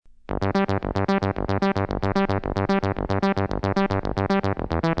It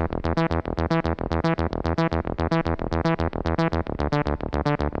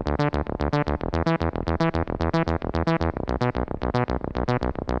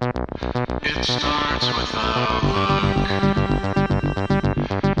starts with a look,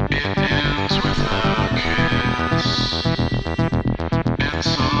 it ends with a kiss, and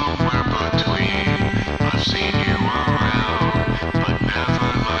somewhere between, I've seen you around, but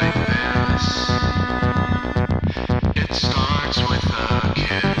never like this. It starts with a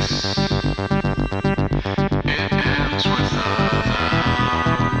kiss, it ends with a vow.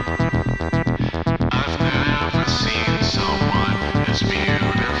 I've never seen someone as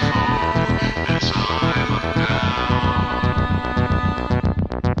beautiful as I look now.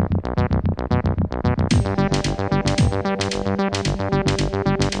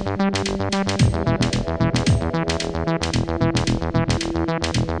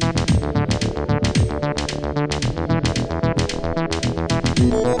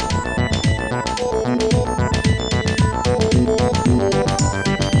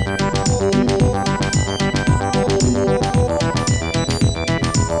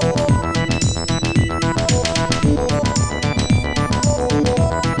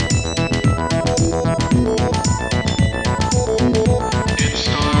 It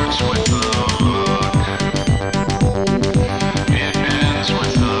starts with a look, it ends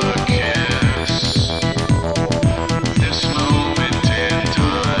with a kiss. This moment in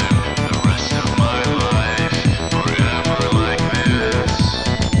time, the rest of my life, forever like this.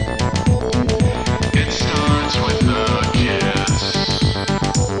 It starts with a kiss,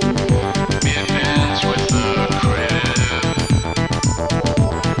 it ends with a crib.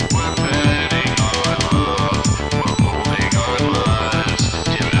 We're betting on love, we're molding our lives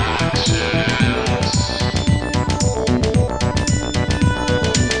to accidents.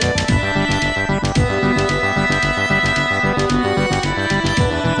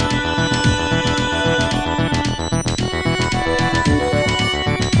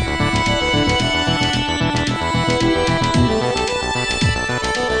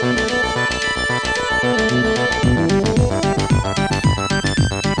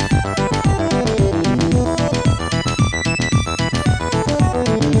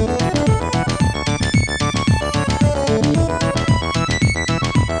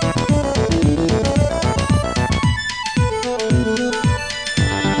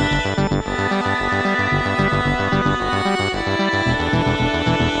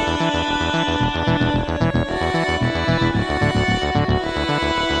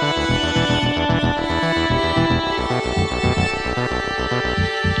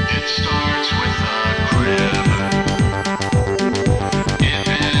 It starts with a crib, it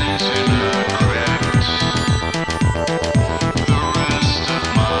ends in a crypt. The rest of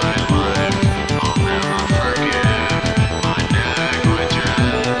my life, I'll never forgive my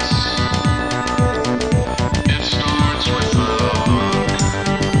negligence. It starts with a look,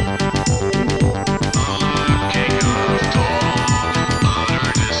 a looking of dog,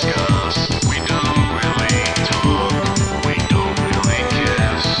 utter disgust. We don't really talk, we don't really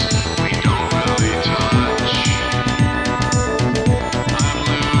kiss. We don't really touch. I'm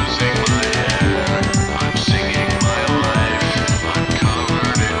losing my hair. I'm singing my life. I'm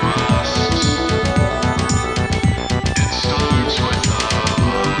covered in rust. It starts with a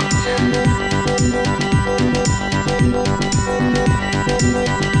look.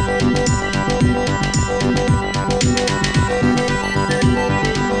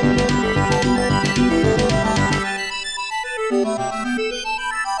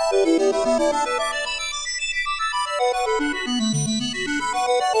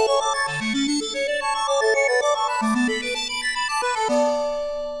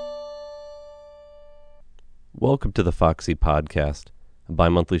 Welcome to the Foxy Podcast, a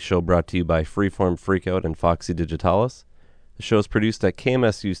bi-monthly show brought to you by Freeform Freakout and Foxy Digitalis. The show is produced at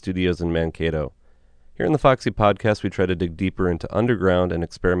KMSU Studios in Mankato. Here in the Foxy Podcast, we try to dig deeper into underground and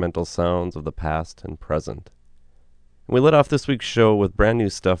experimental sounds of the past and present. And we let off this week's show with brand new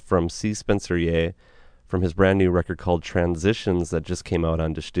stuff from C. Spencer Ye, from his brand new record called Transitions that just came out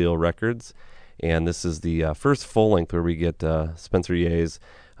on Distill Records. And this is the first full-length where we get Spencer Ye's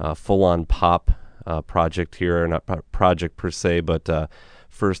full-on pop project here, not project per se, but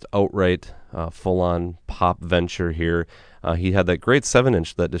first outright full-on pop venture here. He had that great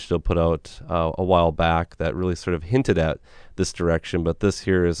 7-inch that Distill put out a while back that really sort of hinted at this direction, but this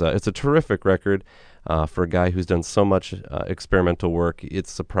here is it's a terrific record for a guy who's done so much experimental work.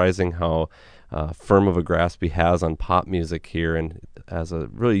 It's surprising how firm of a grasp he has on pop music here and has a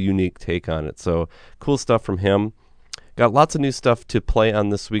really unique take on it. So cool stuff from him. Got lots of new stuff to play on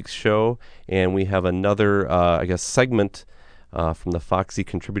this week's show, and we have another, segment from the Foxy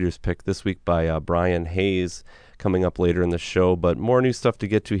Contributors Pick this week by Brian Hayes coming up later in the show. But more new stuff to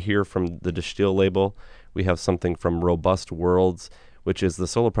get to here from the Distill label. We have something from Robust Worlds, which is the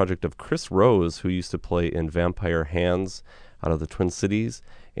solo project of Chris Rose, who used to play in Vampire Hands out of the Twin Cities,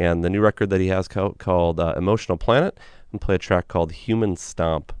 and the new record that he has called Emotional Planet, and play a track called Human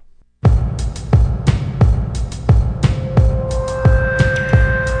Stomp. I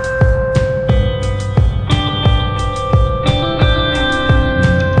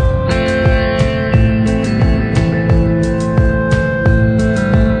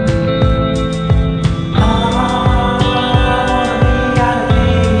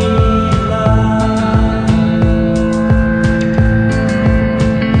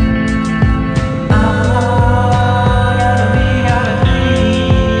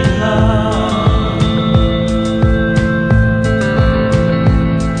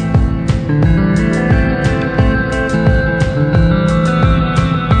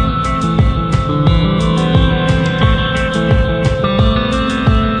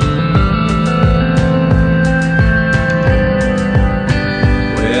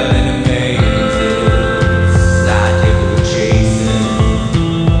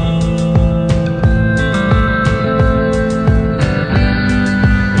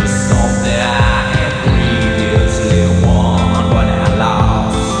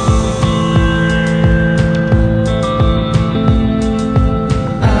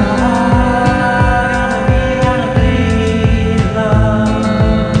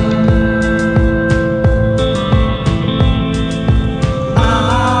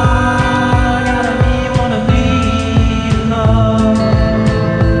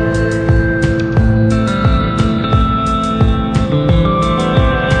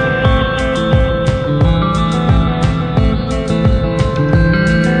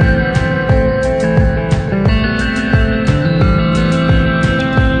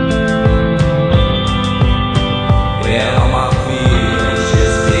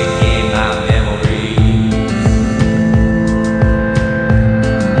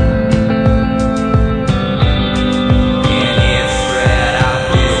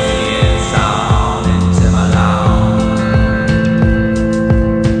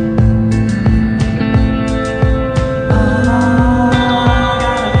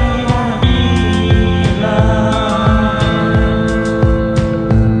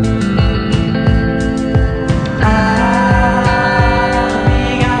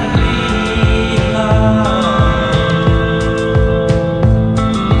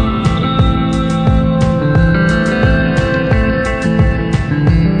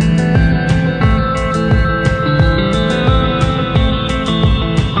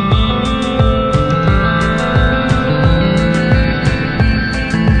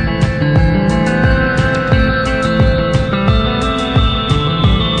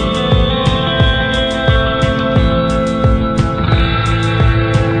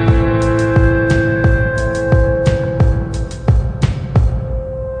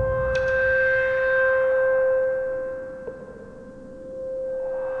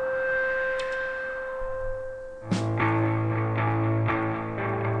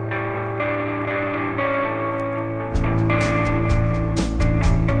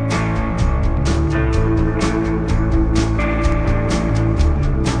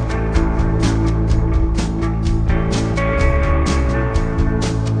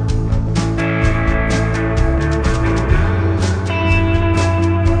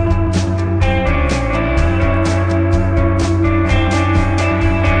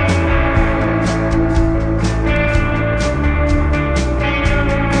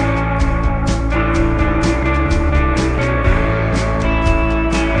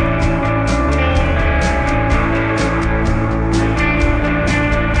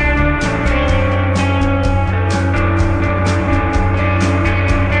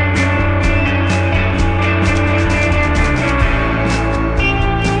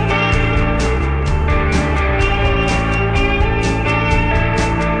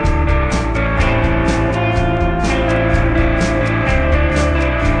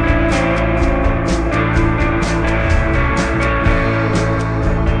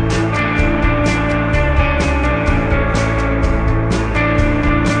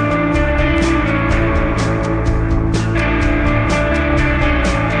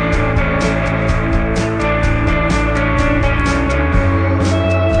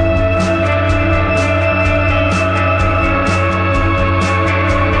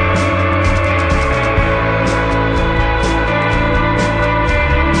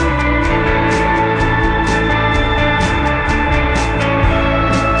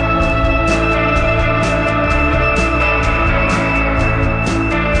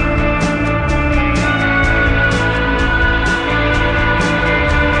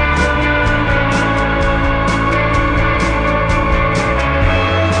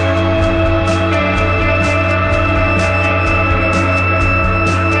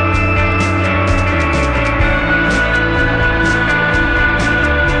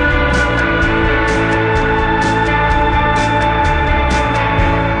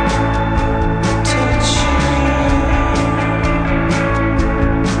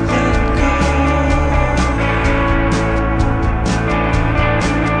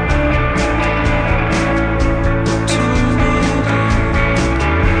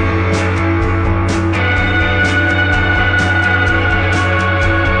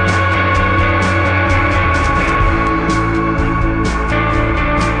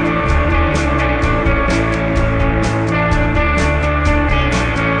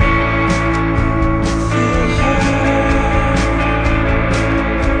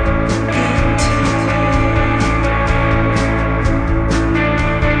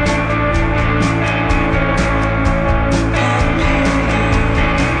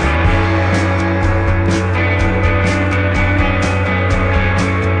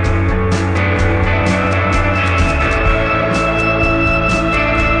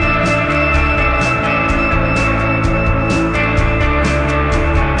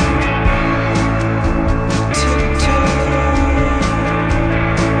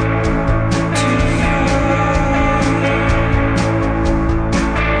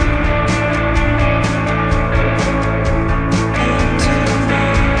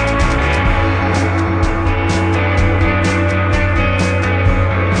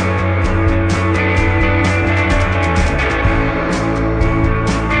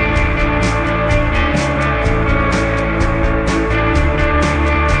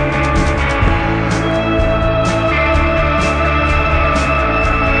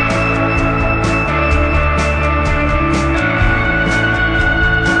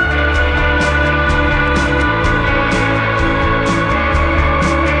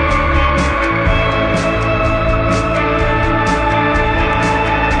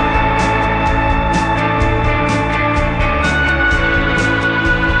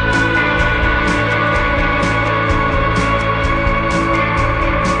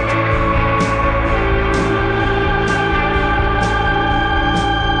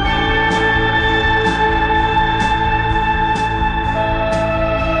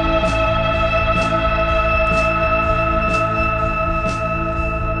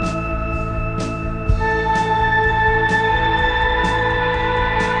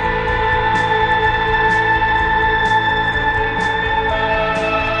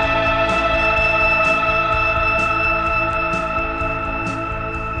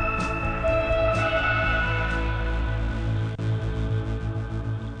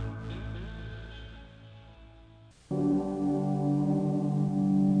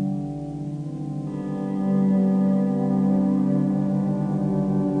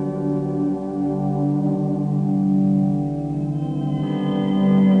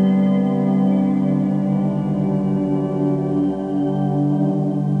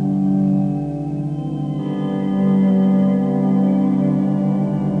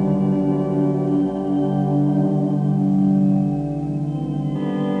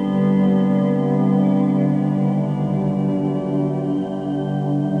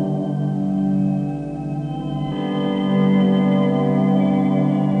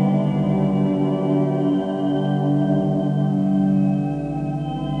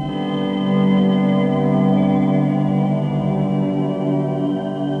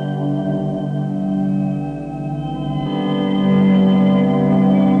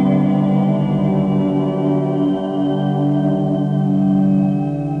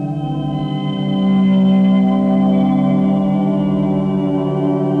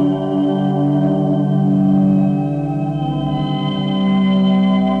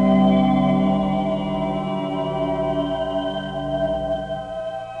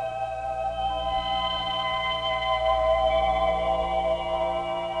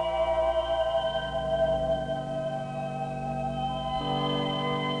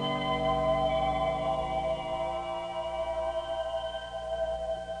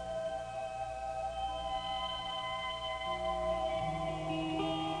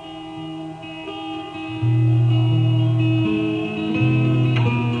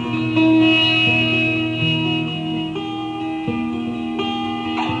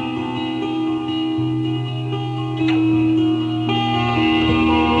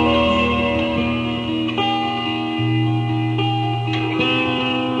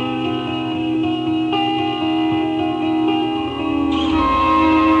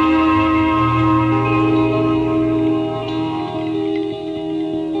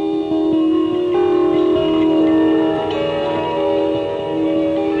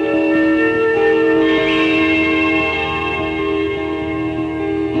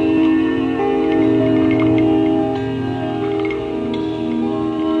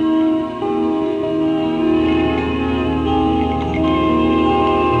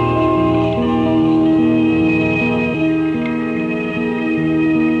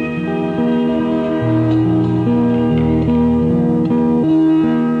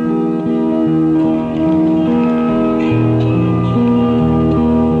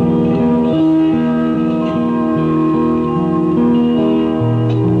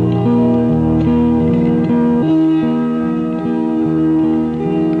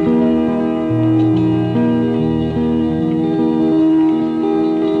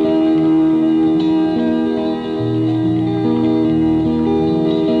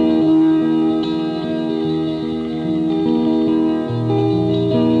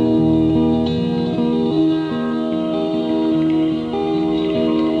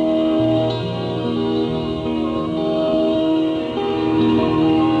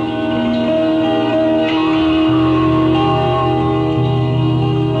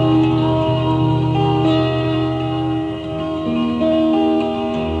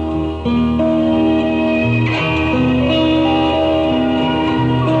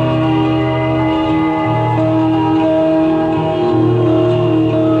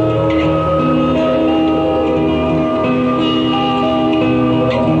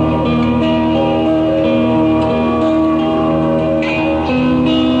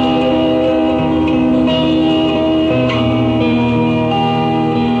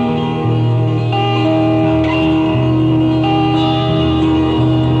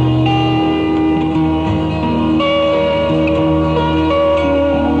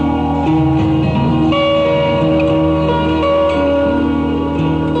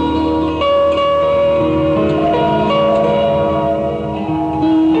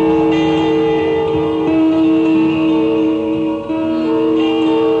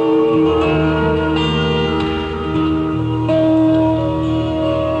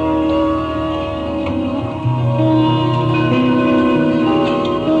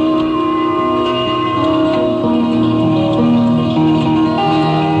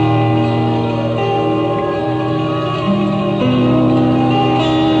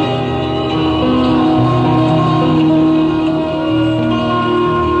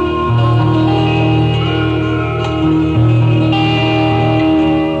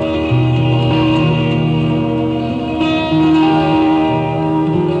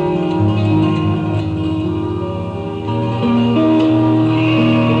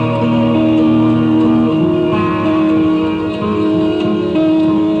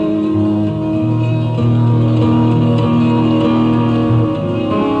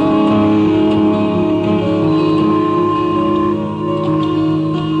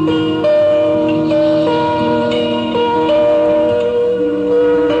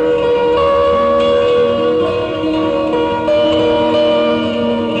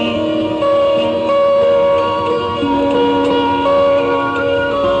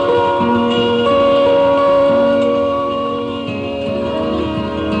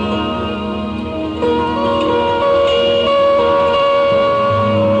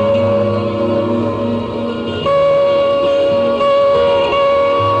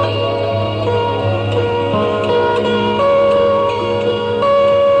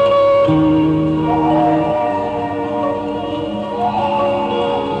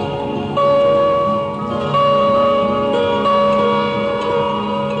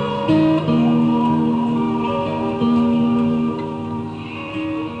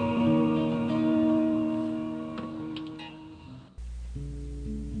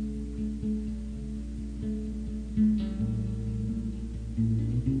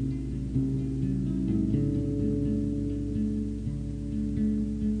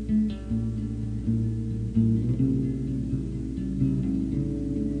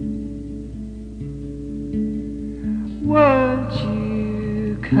Would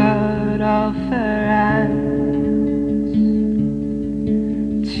you cut off her hands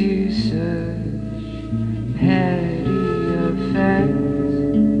to such petty offense?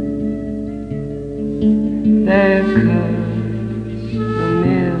 There cuts the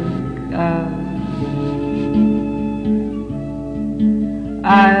milk of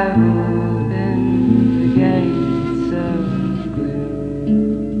I've opened the gates of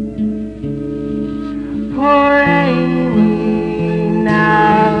gloom. Poor Amy,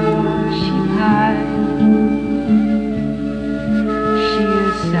 now she pines. She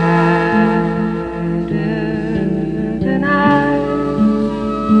is sadder than I.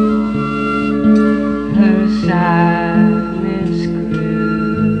 Her sadness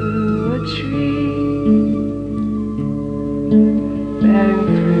grew a tree, bearing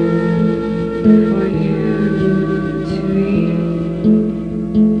fruit for you to eat.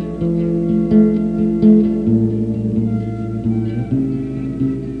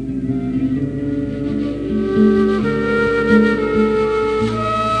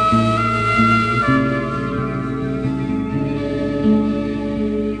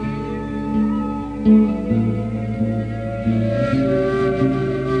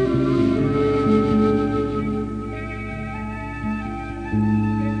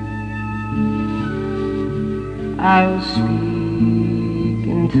 I'll speak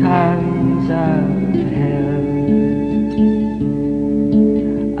in tongues of hell.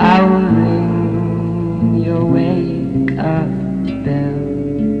 I will ring your wake up bell.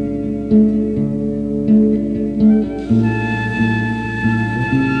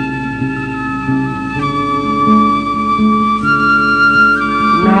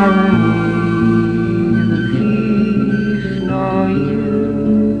 Neither me, the thief, nor you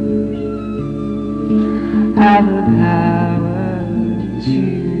have the power to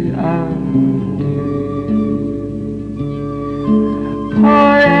undo.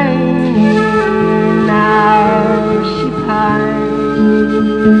 Poor Amy, now she pines.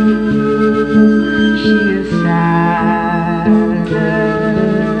 She is sadder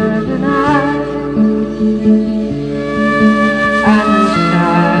than I, and her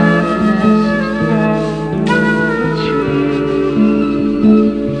sadness has grown a tree,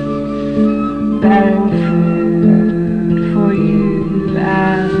 bearing fruit for you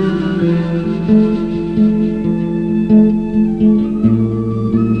and me.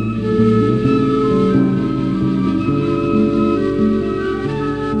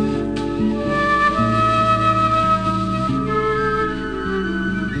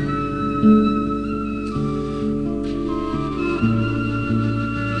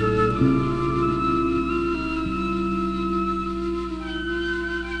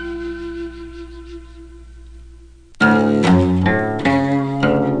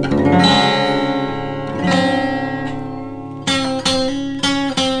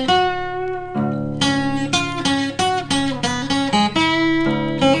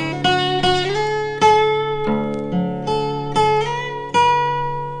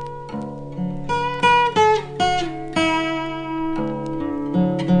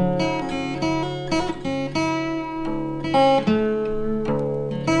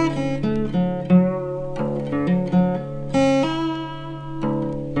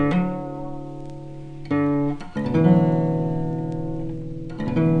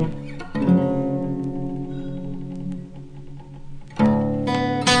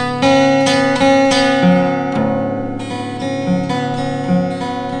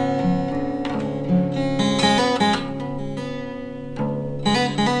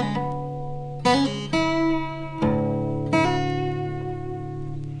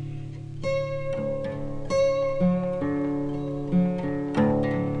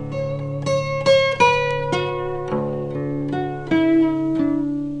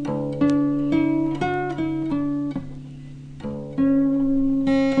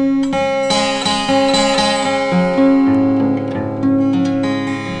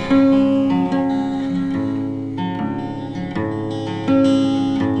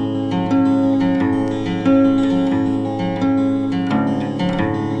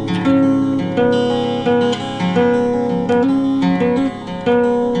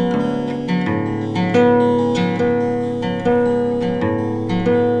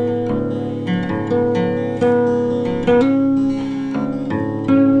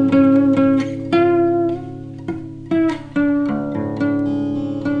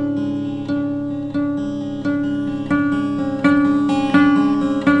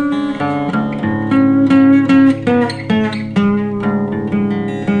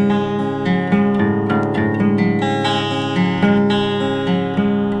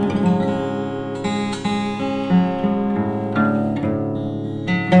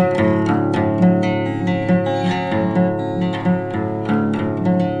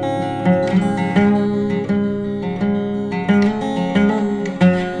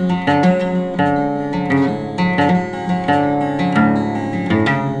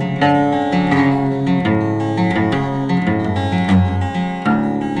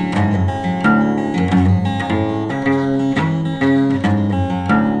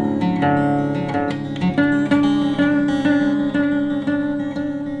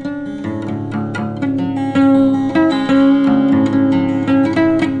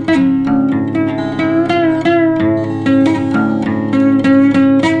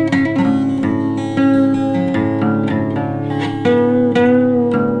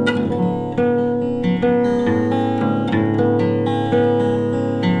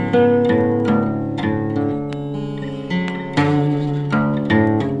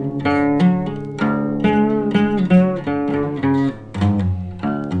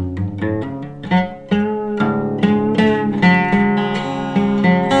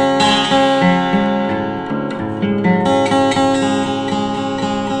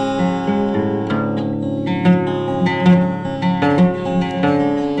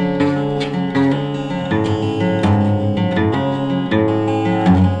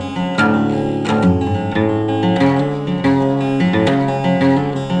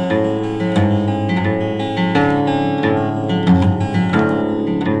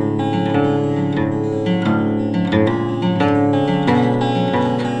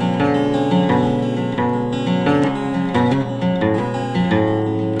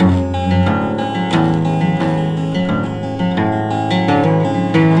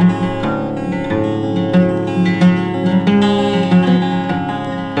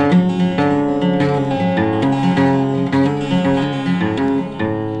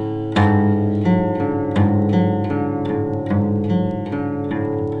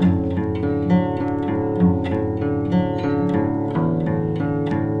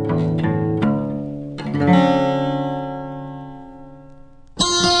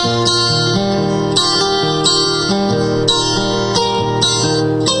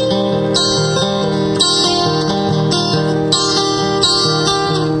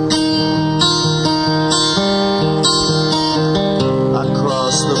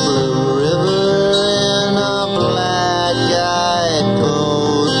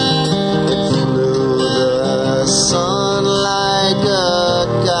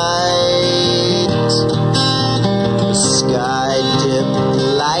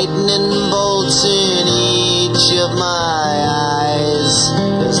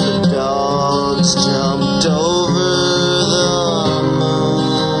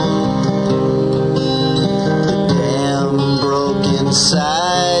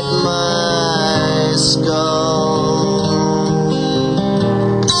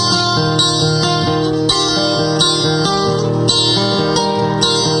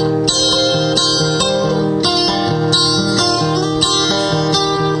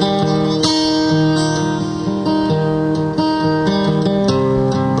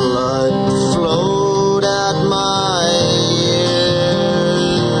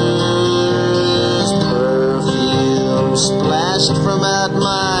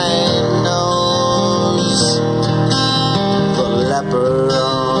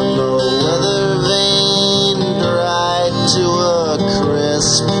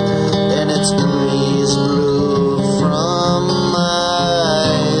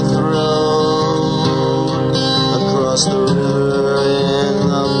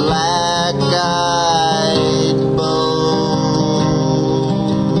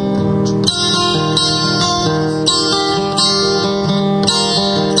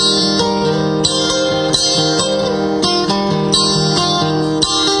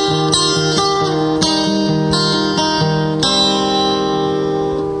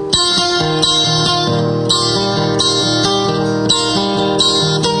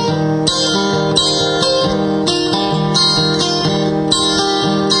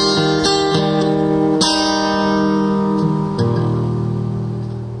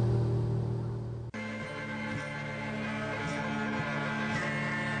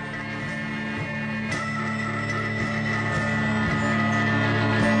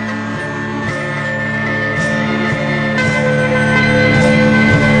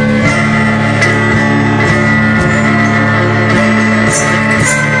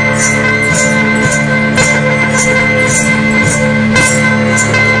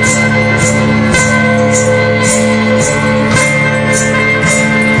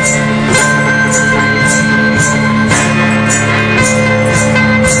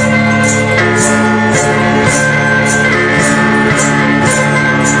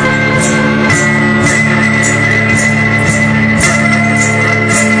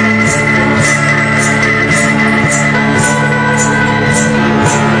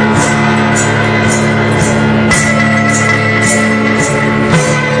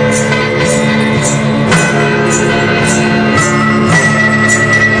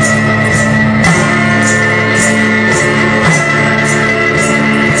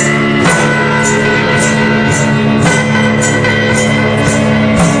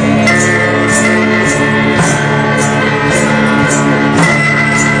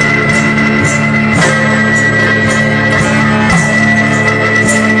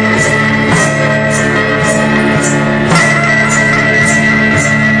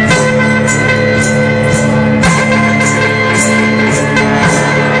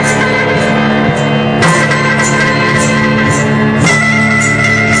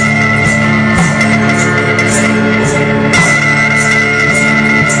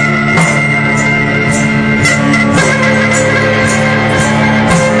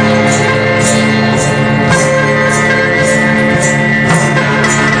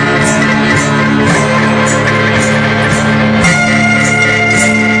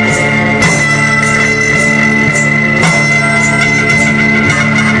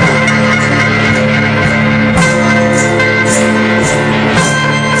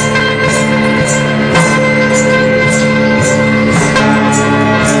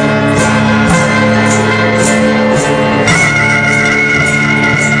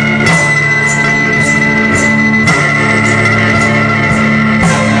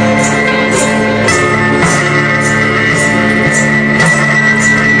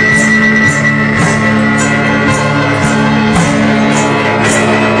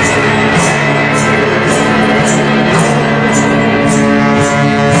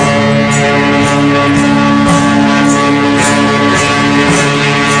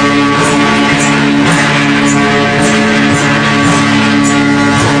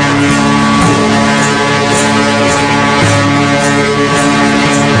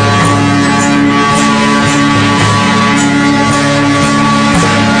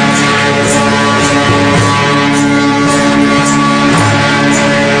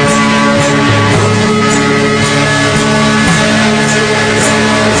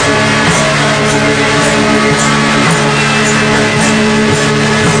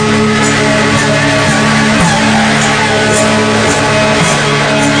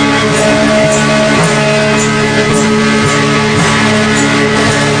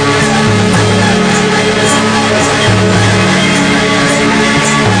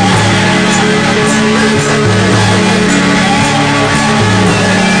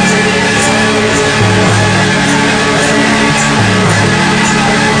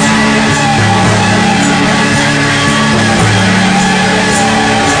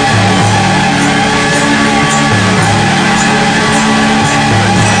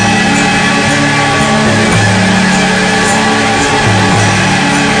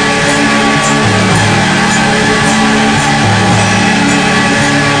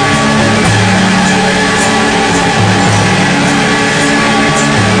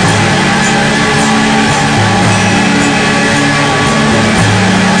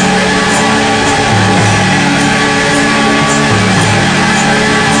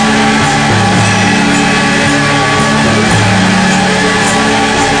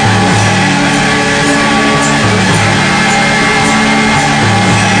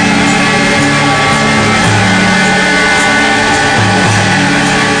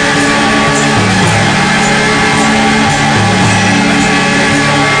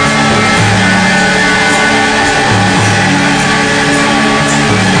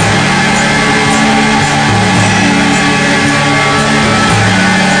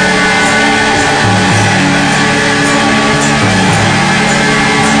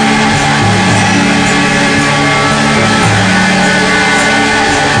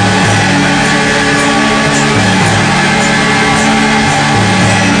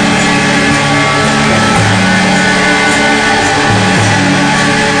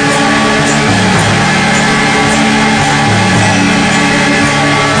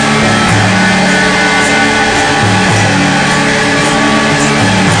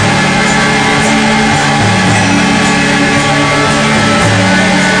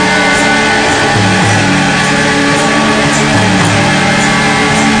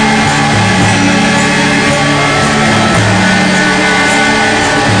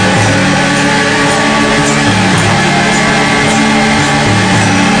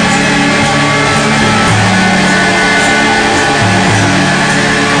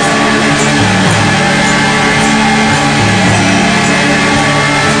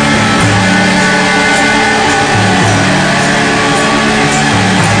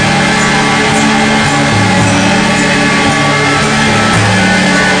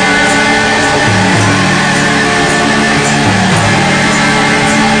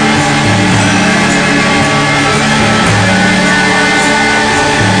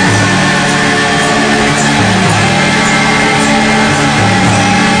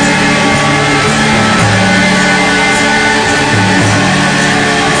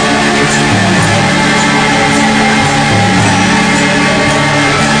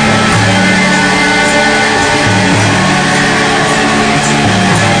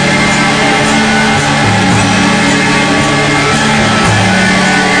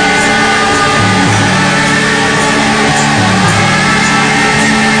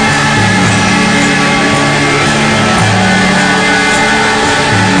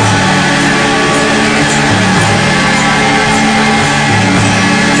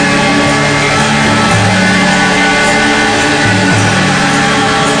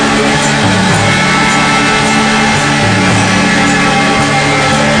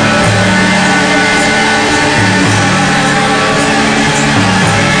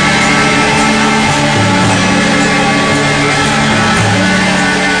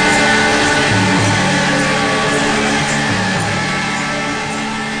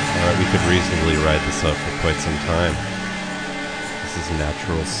 some time. This is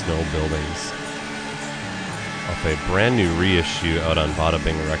Natural Snow Buildings, off a brand new reissue out on Bada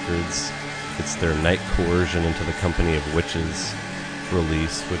Bing Records. It's their Night Coercion into the Company of Witches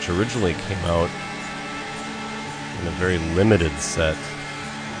release, which originally came out in a very limited set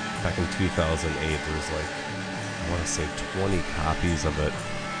back in 2008. There was I want to say 20 copies of it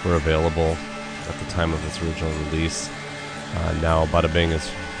were available at the time of its original release. Now Bada Bing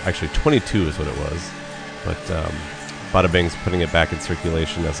is, actually 22 is what it was, but Bada Bing's putting it back in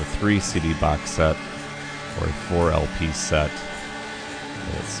circulation as a 3 CD box set or a 4 LP set.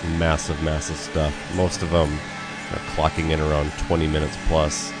 And it's massive, massive stuff. Most of them are clocking in around 20 minutes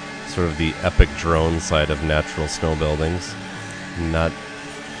plus. Sort of the epic drone side of Natural Snow Buildings. Not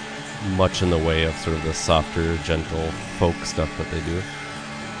much in the way of sort of the softer, gentle folk stuff that they do.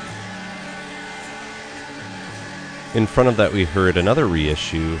 In front of that, we heard another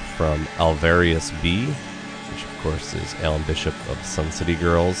reissue from Alvarius B, which of course is Alan Bishop of Sun City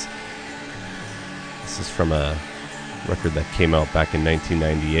Girls. This is from a record that came out back in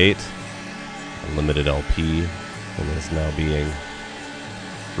 1998, a limited LP, and is now being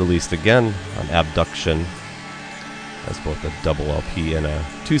released again on Abduction as both a double LP and a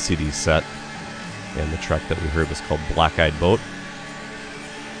 2 CD set. And the track that we heard was called Black Eyed Boat.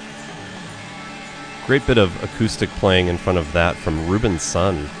 Great bit of acoustic playing in front of that from Ruben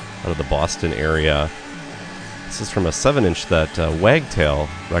Sun out of the Boston area. This is from a 7-inch that Wagtail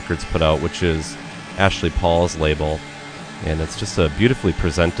Records put out, which is Ashley Paul's label. And it's just a beautifully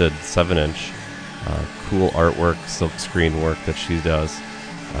presented 7-inch. Cool artwork, silk screen work that she does.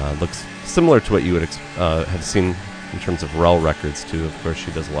 Looks similar to what you would have seen in terms of Rel Records too. Of course,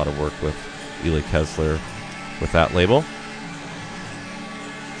 she does a lot of work with Eli Kessler with that label.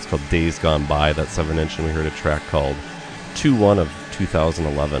 It's called Days Gone By, that 7-inch, and we heard a track called 2-1 of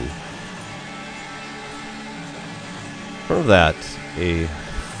 2011. In front of that, a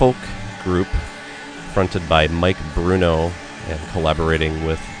folk group fronted by Mike Bruno and collaborating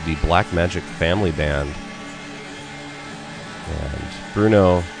with the Black Magic Family Band. And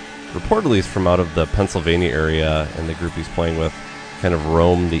Bruno reportedly is from out of the Pennsylvania area, and the group he's playing with kind of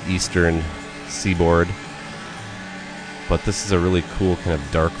roam the eastern seaboard. But this is a really cool kind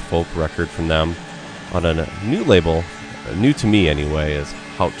of dark folk record from them on a new label, new to me anyway, is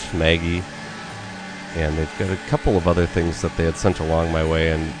Hout Maggie. And they've got a couple of other things that they had sent along my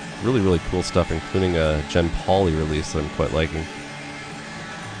way, and really, really cool stuff, including a Jen Pauley release that I'm quite liking.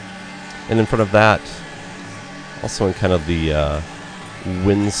 And in front of that, also in kind of the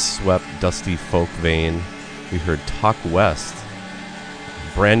windswept, dusty folk vein, we heard Talk West.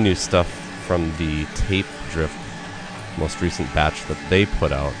 Brand new stuff from the Tape Drift most recent batch that they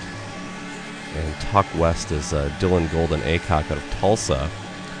put out. And Talk West is Dylan Golden Acock out of Tulsa.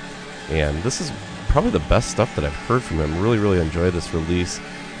 And this is probably the best stuff that I've heard from him. Really, really enjoy this release.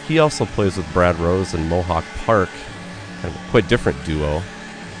 He also plays with Brad Rose and Mohawk Park, kind of a quite different duo.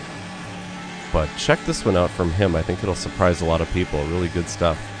 But check this one out from him. I think it'll surprise a lot of people. Really good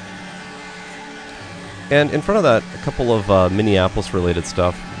stuff. And in front of that, a couple of Minneapolis-related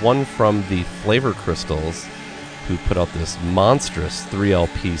stuff. One from the Flavor Crystals, who put out this monstrous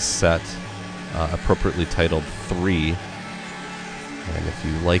 3LP set, appropriately titled 3. And if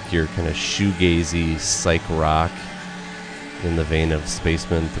you like your kind of shoegazy psych rock in the vein of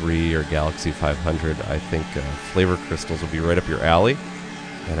Spaceman 3 or Galaxy 500, I think Flavor Crystals will be right up your alley.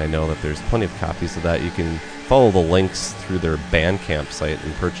 And I know that there's plenty of copies of that. You can follow the links through their Bandcamp site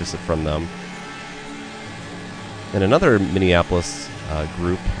and purchase it from them. And another Minneapolis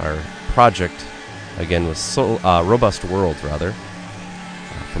group, our project, again, was Robust Worlds,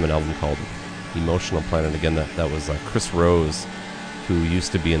 from an album called Emotional Planet. Again, that was Chris Rose, who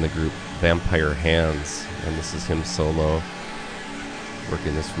used to be in the group Vampire Hands. And this is him solo,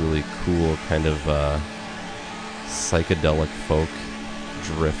 working this really cool kind of psychedelic folk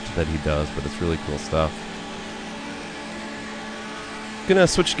drift that he does, but it's really cool stuff. Gonna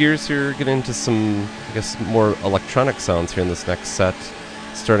switch gears here, get into some, I guess, more electronic sounds here in this next set.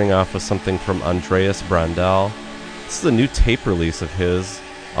 Starting off with something from Andreas Brandal. This is a new tape release of his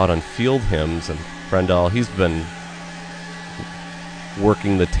out on Field Hymns, and Brandal, he's been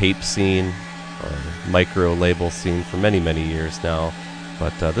working the tape scene or micro label scene for many, many years now.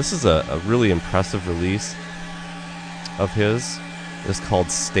 But this is a really impressive release of his. It's called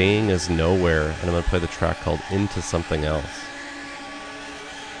Staying As Nowhere, and I'm going to play the track called Into Something Else.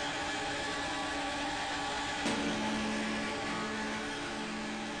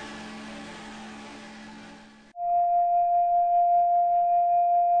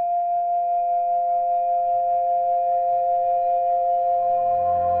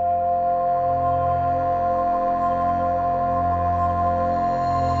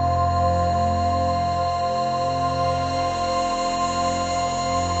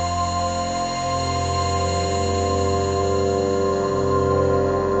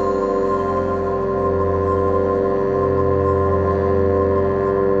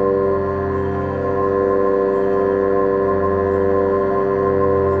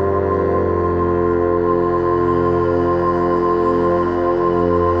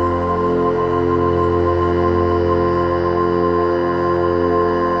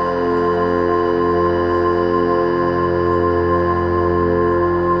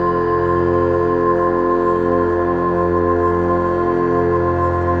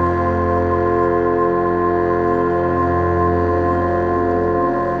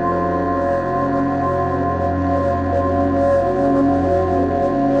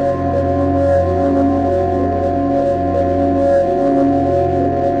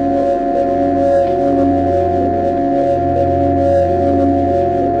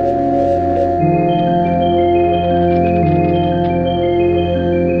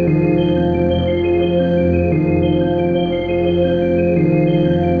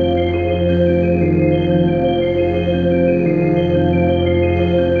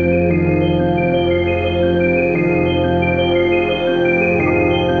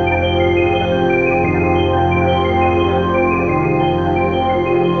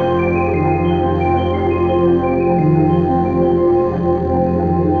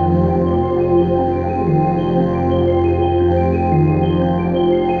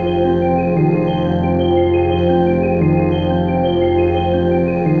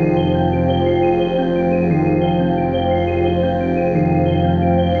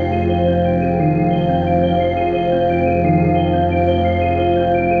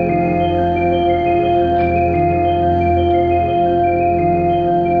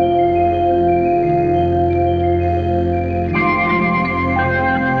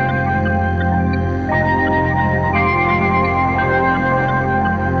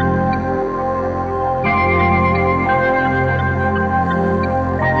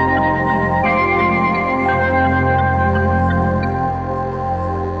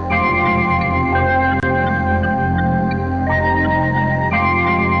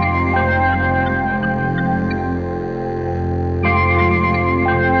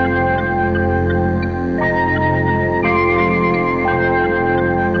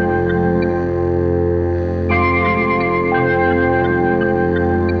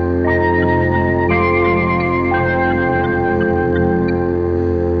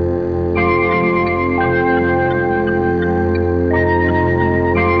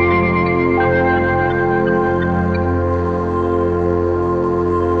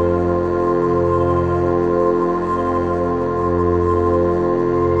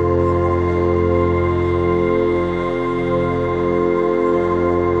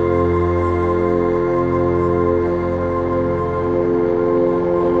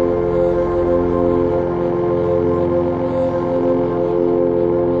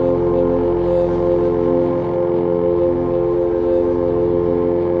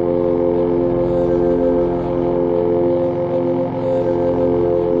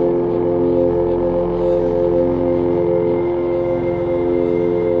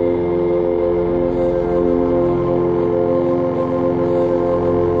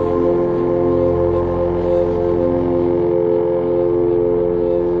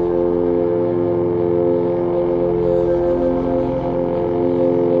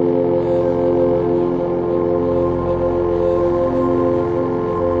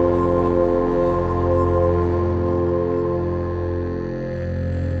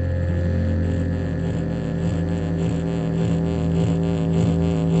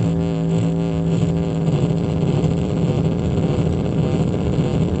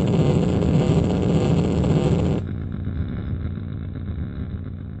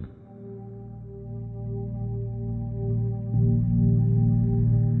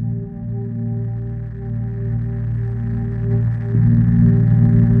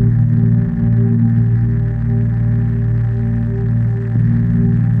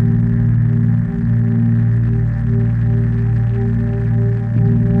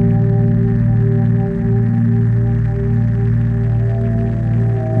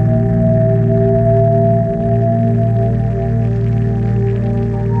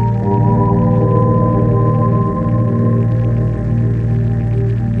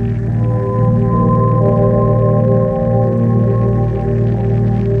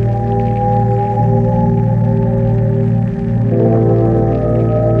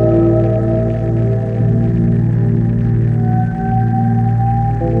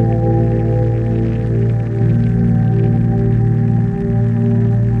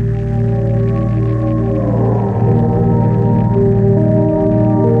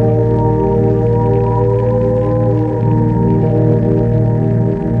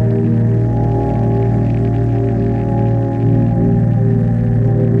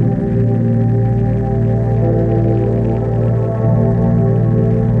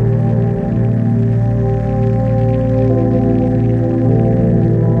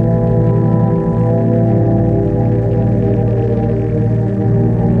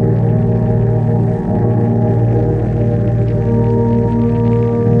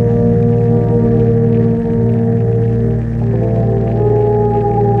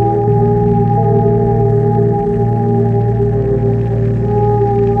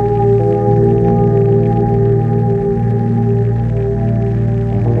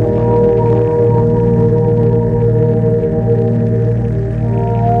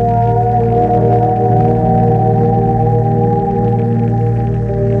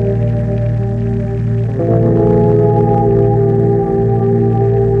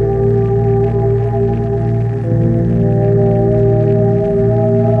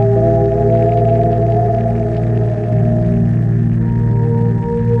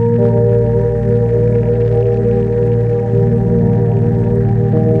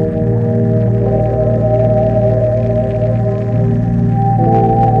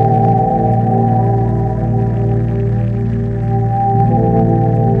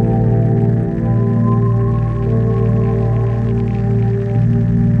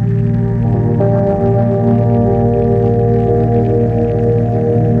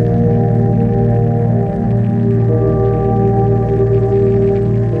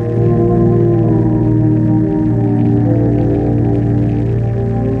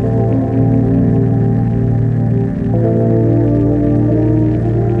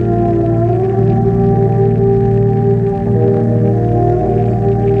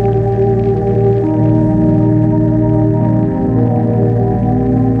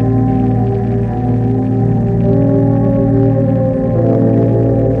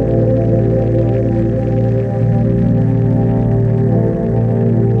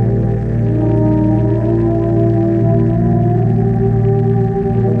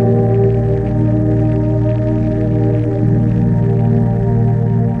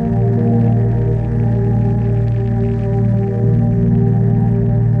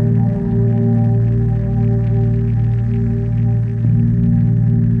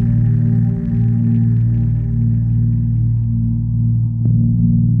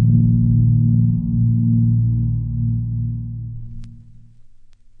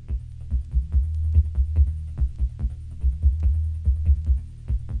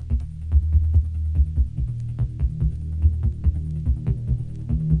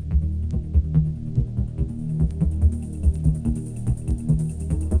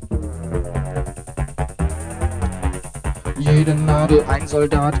 Jede Nadel ein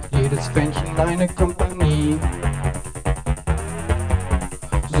Soldat, jedes Fähnchen eine Kompanie.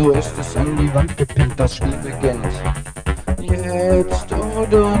 So ist es an die Wand gepinnt, das Spiel beginnt. Jetzt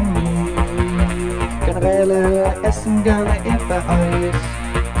oder nie. Generäle essen gerne Erdbeereis.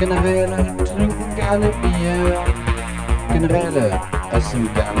 Generäle trinken gerne Bier. Generäle essen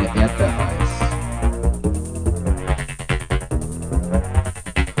gerne Erdbeereis.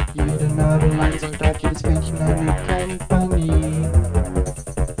 Jede Nadel ein Soldat, jedes Fähnchen eine Kompanie.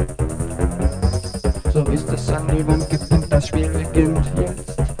 So ist es an die Wand gepinnt, das Spiel beginnt.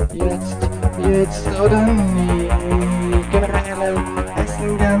 Jetzt oder nie. Generäle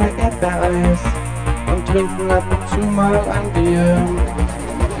essen gerne Erdbeereis und trinken ab und zu mal ein Bier.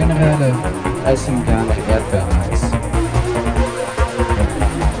 Generäle essen gerne Erdbeereis.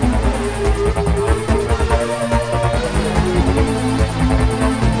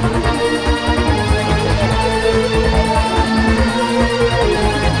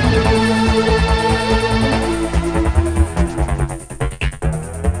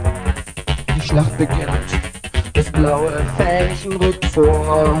 Die Schlacht beginnt, das blaue Fähnchen rückt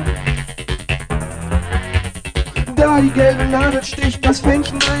vor. Da die gelbe Nadel sticht, das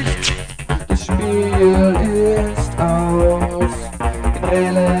Fähnchen bricht. Das Spiel ist aus.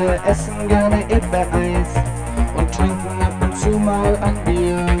 Generäle essen gerne Erdbeereis und trinken ab und zu mal ein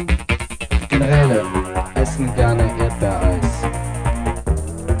Bier. Generäle essen gerne Erdbeereis.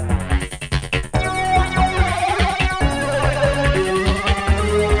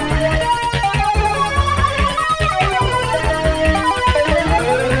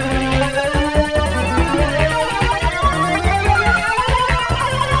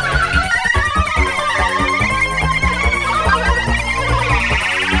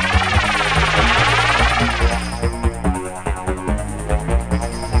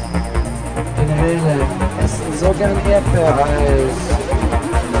 Generäle essen so gern Erdbeereis.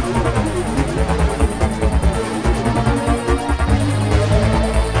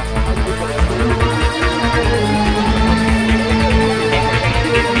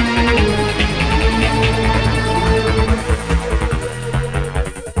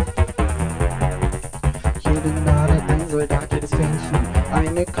 Jede Nadel ein Soldat, jedes Fähnchen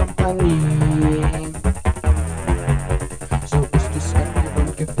eine Kompanie. So ist es an die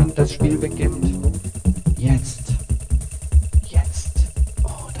Wand gepinnt, das Spiel beginnt. Jetzt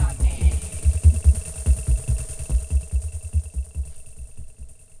oder nie.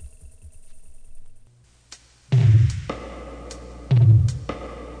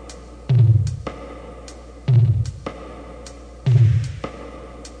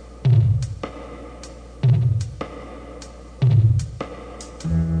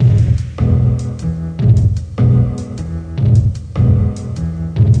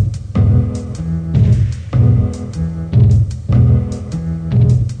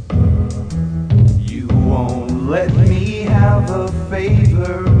 You won't let me have a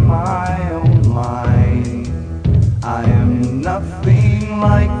favor, my own line. I am nothing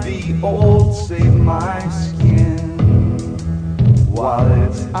like the old, save my skin. While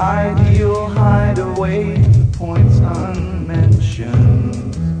its ideal hideaway points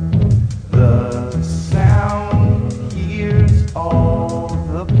unmentioned, the sound hears all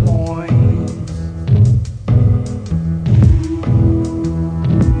the points.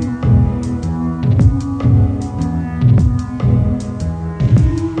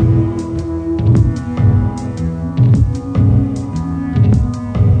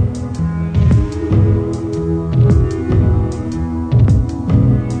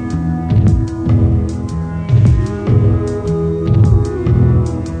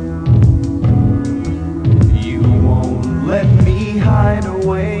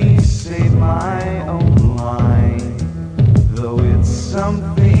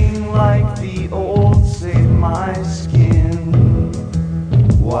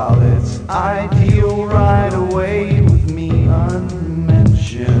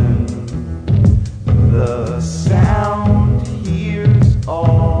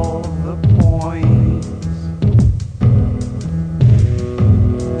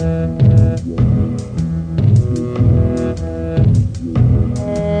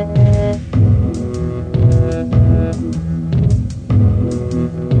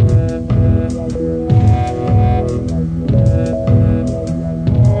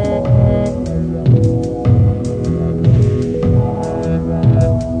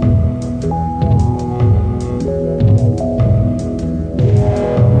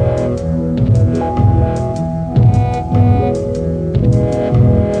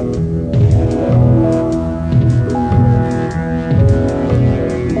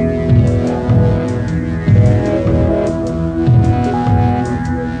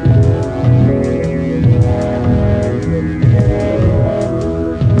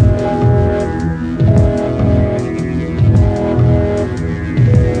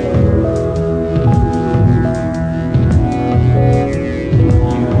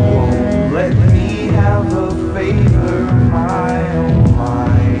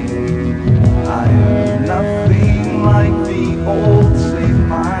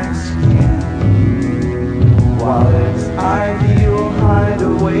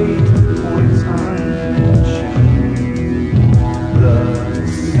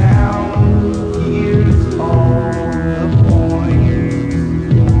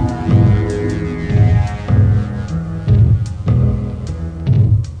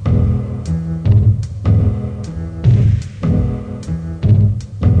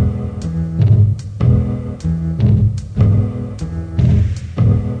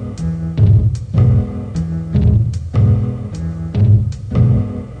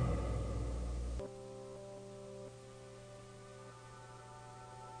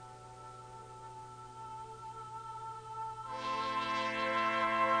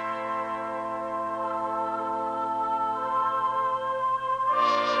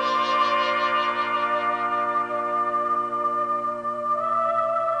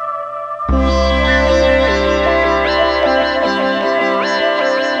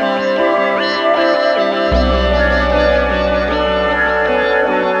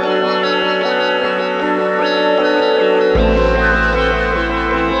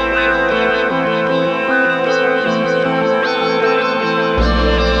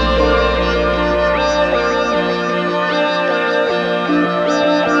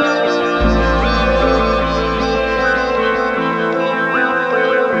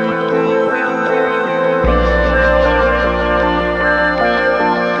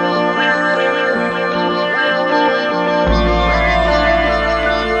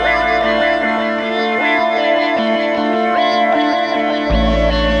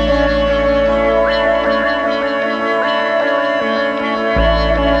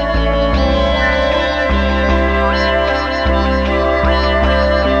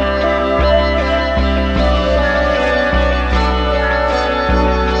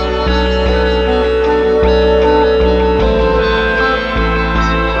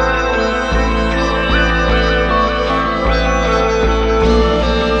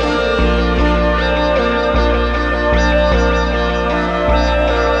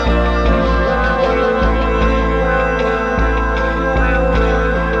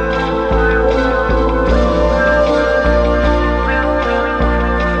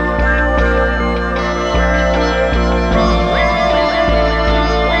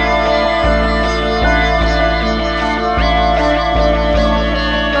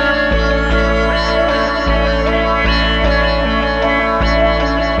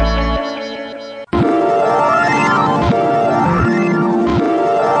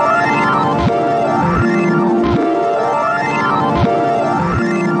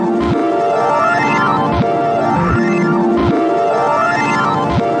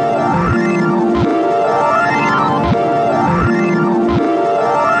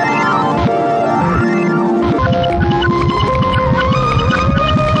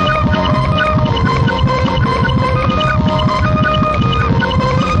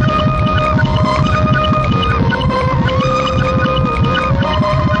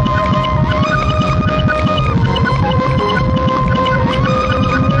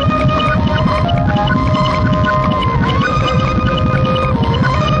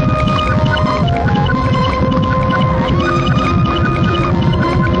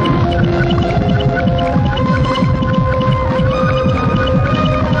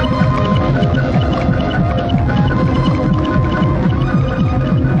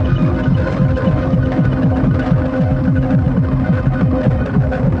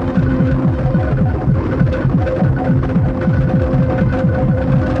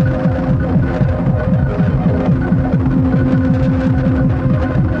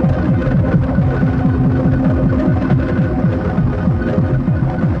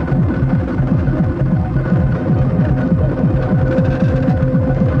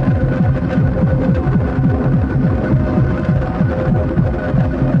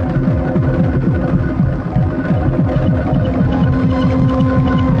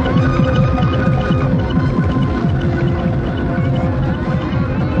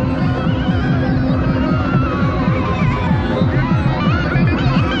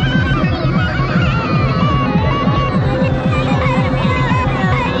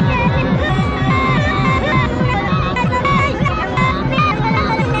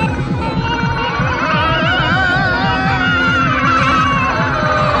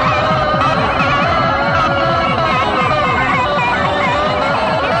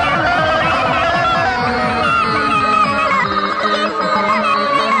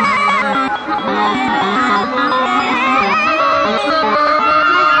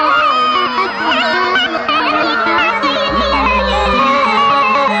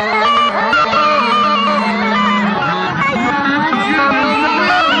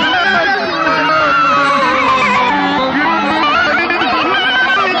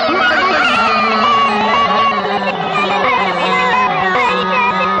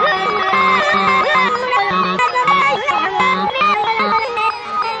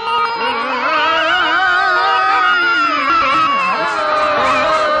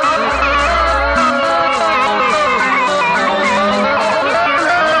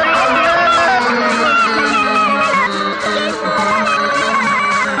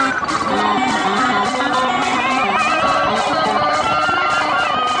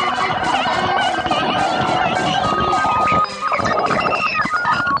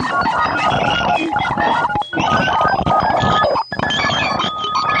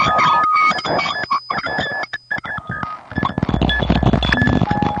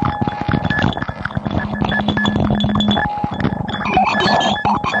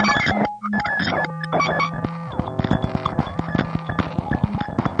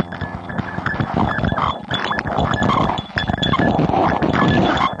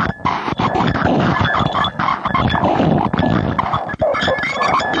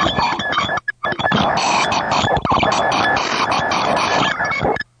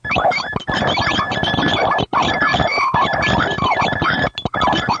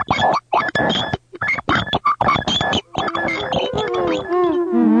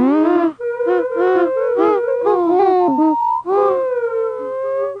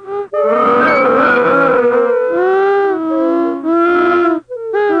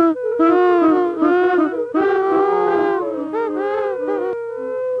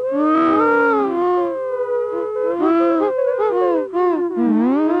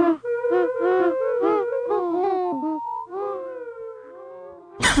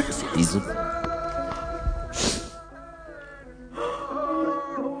 Gloria.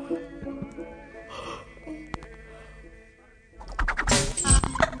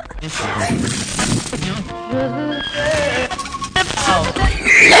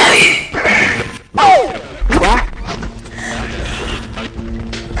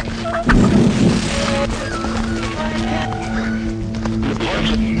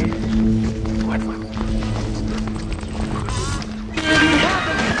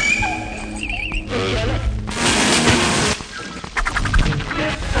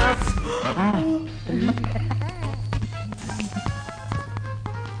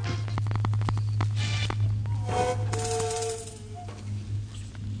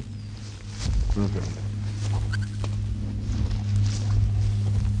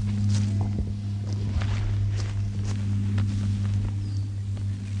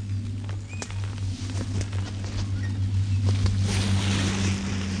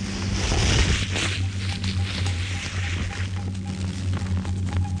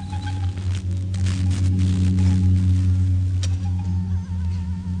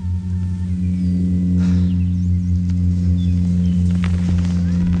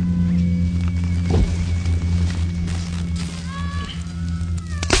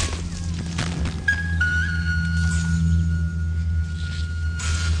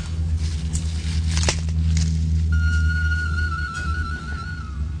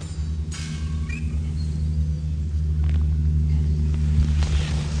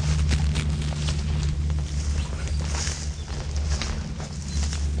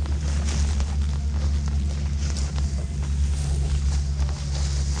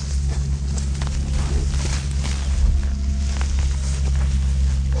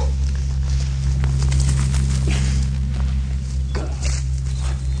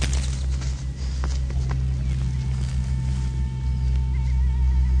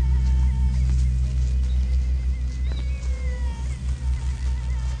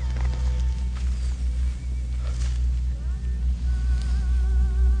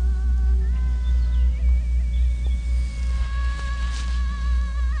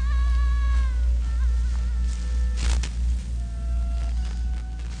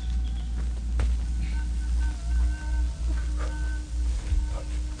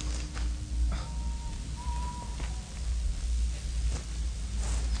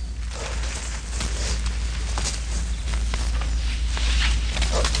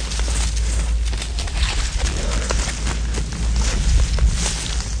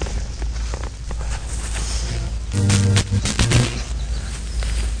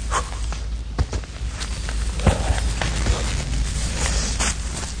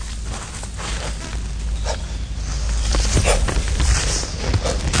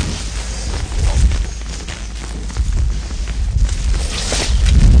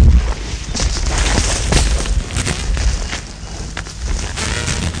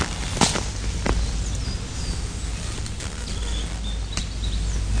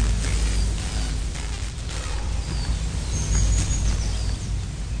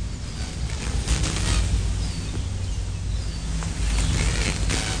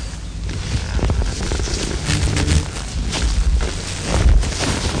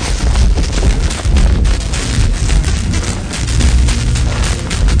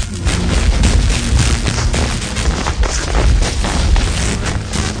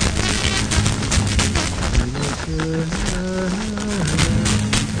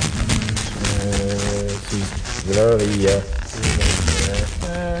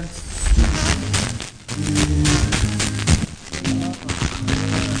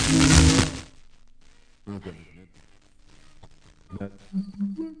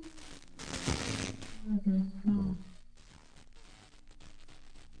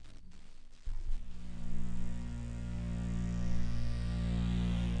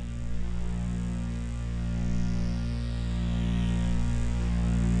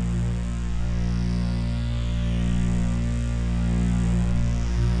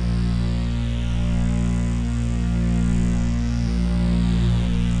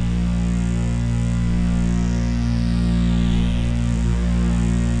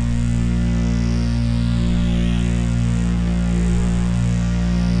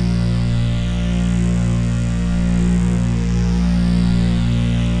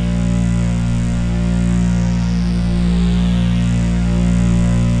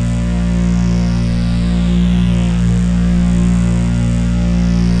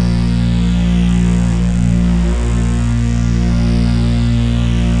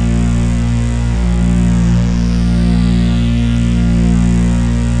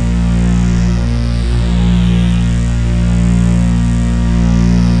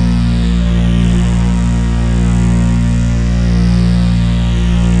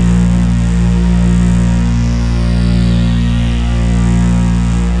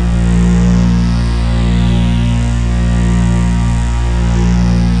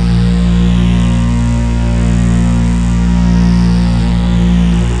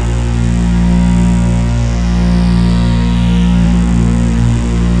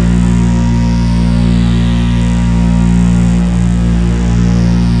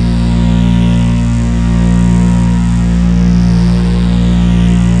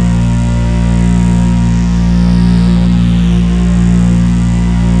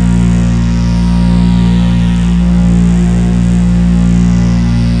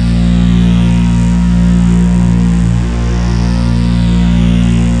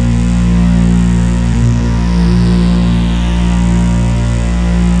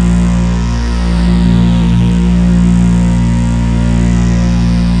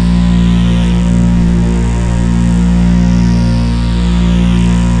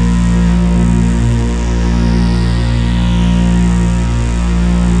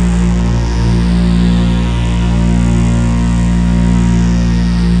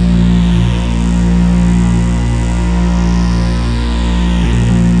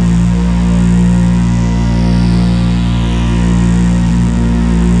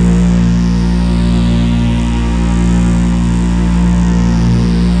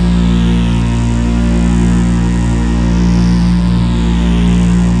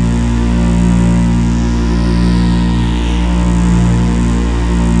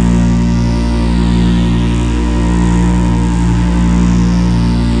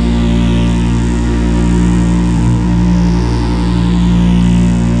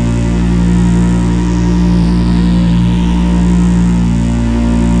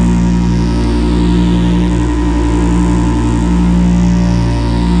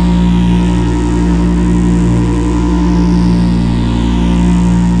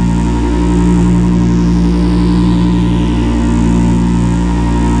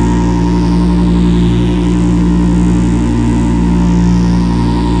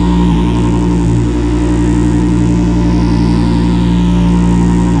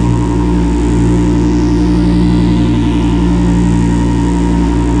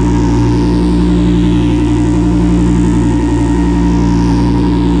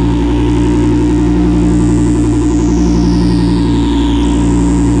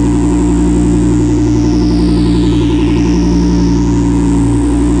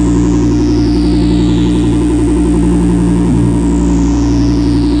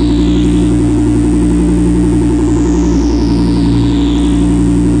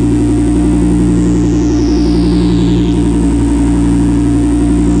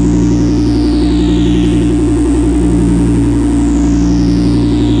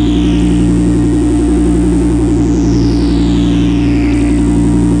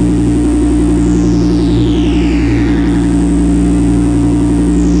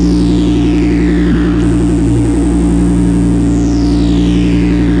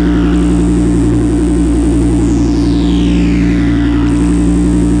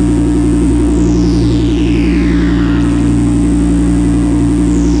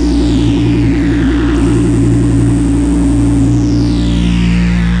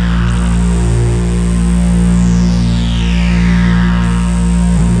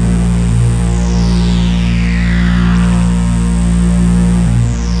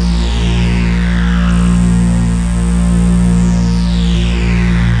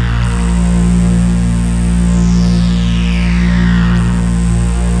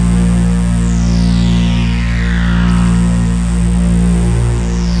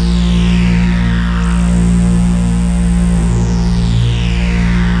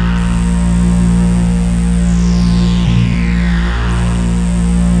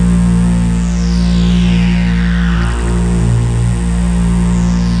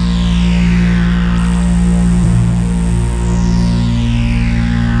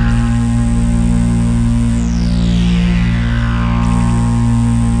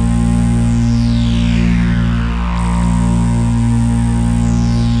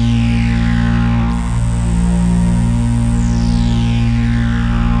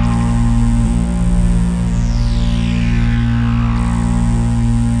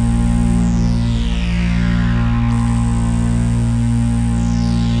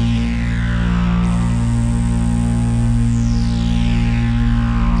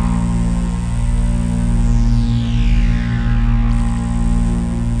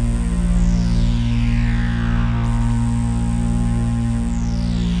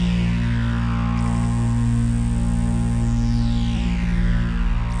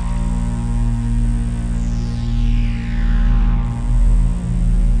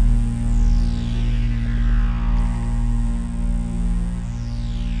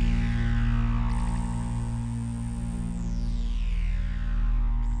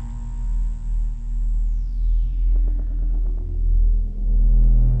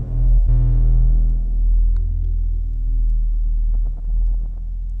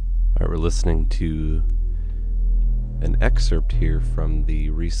 we're listening to an excerpt here from the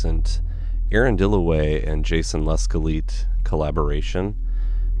recent Aaron Dillaway and Jason Lescalit collaboration.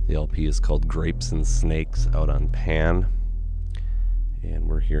 The LP is called Grapes and Snakes, out on Pan. And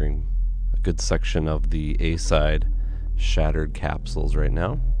we're hearing a good section of the A-side, Shattered Capsules, right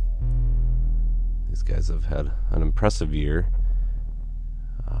now. These guys have had an impressive year,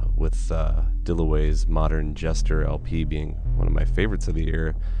 with Dillaway's Modern Jester LP being one of my favorites of the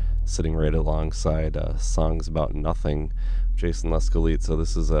year, sitting right alongside Songs About Nothing, Jason Lescalit. So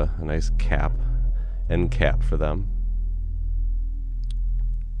this is a nice end cap for them.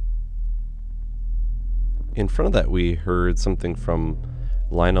 In front of that, we heard something from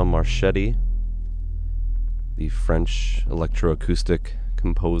Lionel Marchetti, the French electroacoustic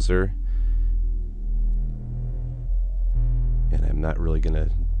composer. And I'm not really going to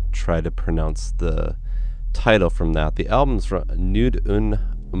try to pronounce the title from that. The album's from Nude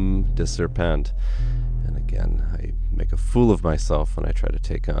de Serpent. And again, I make a fool of myself when I try to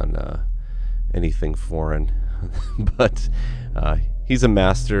take on anything foreign. But he's a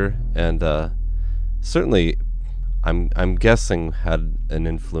master, and certainly I'm guessing had an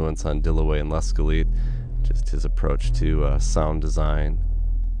influence on Dillaway and Lescalit, just his approach to sound design.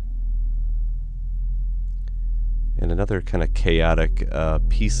 And another kind of chaotic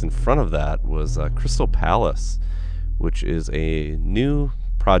piece in front of that was Crystal Palace, which is a new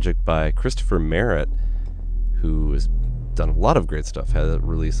project by Christopher Merritt, who has done a lot of great stuff. Had a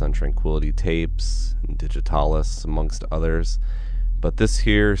release on Tranquility Tapes and Digitalis, amongst others. But this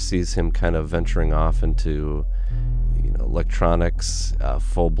here sees him kind of venturing off into, electronics,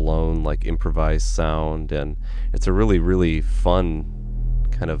 full-blown, like, improvised sound. And it's a really, really fun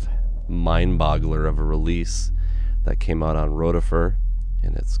kind of mind-boggler of a release that came out on Rotifer,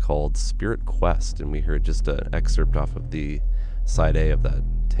 and it's called Spirit Quest, and we heard just an excerpt off of the side A of that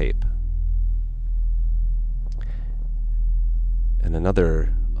tape. And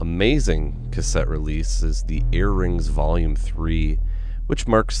another amazing cassette release is the Earrings Volume 3, which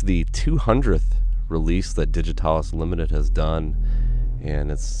marks the 200th release that Digitalis Limited has done,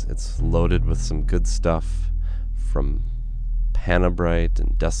 and it's loaded with some good stuff from Panabrite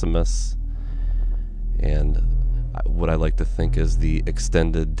and Decimus, and what I like to think is the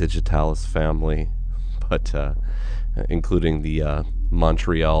extended Digitalis family, but including the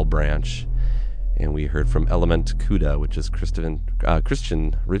Montreal branch. And we heard from Element Cuda, which is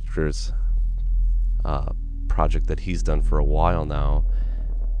Christian Richter's project that he's done for a while now.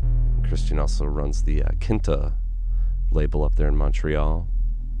 Christian also runs the Quinta label up there in Montreal.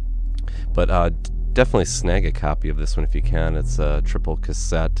 But definitely snag a copy of this one if you can. It's a triple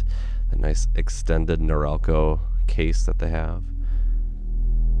cassette, a nice extended Norelco case that they have.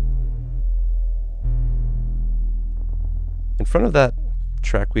 In front of that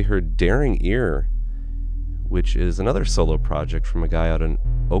track, we heard Daring Ear, which is another solo project from a guy out in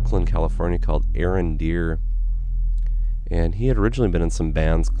Oakland, California called Aaron Deere. And he had originally been in some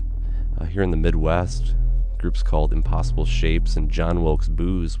bands here in the Midwest, groups called Impossible Shapes and John Wilkes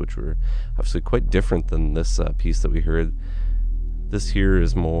Booze, which were obviously quite different than this piece that we heard. This here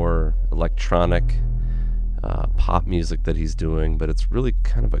is more electronic pop music that he's doing, but it's really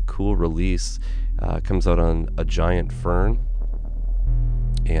kind of a cool release. Comes out on A Giant Fern,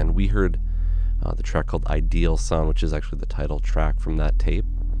 and we heard the track called Ideal Sound, which is actually the title track from that tape.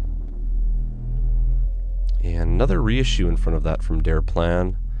 And another reissue in front of that from Der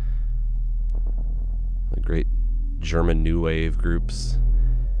Plan, the great German new wave groups.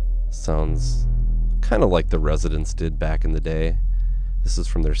 Sounds kind of like the Residents did back in the day. This is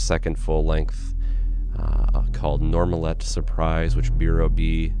from their second full-length called Normalette Surprise, which Bureau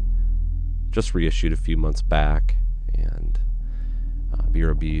B just reissued a few months back. And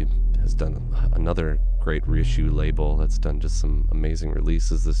Bureau B has done another great reissue label that's done just some amazing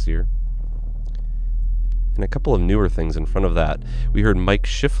releases this year. And a couple of newer things in front of that. We heard Mike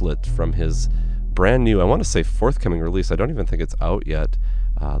Shiflett from his brand new, I want to say forthcoming release, I don't even think it's out yet,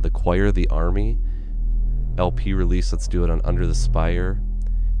 The Choir the Army LP release. Let's do it on Under the Spire,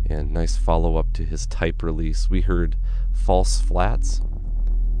 and nice follow-up to his Type release. We heard False Flats,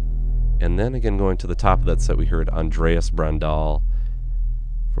 and then again going to the top of that set, we heard Andreas Brandal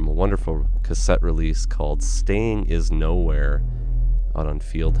from a wonderful cassette release called Staying Is Nowhere, out on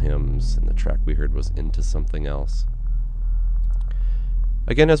Field Hymns, and the track we heard was Into Something Else.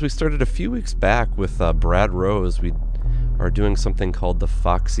 Again, as we started a few weeks back with Brad Rose, we are doing something called the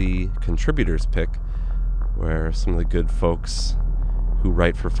Foxy Contributors Pick, where some of the good folks who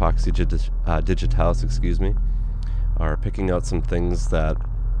write for Foxy Digitalis, are picking out some things that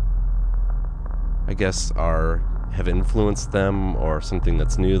I guess are have influenced them, or something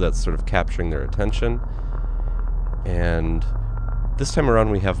that's new that's sort of capturing their attention. And this time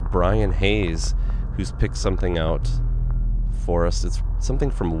around we have Brian Hayes, who's picked something out for us. It's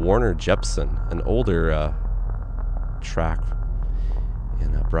something from Warner Jepson, an older track.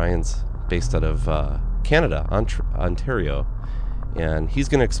 And Brian's based out of Canada, Ontario. And he's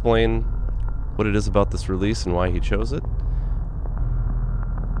going to explain what it is about this release and why he chose it.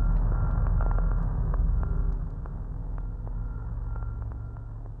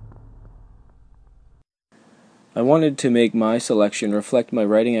 I wanted to make my selection reflect my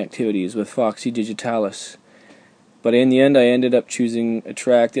writing activities with Foxy Digitalis, but in the end I ended up choosing a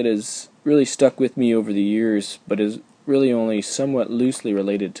track that has really stuck with me over the years, but is really only somewhat loosely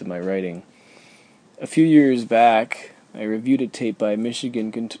related to my writing. A few years back, I reviewed a tape by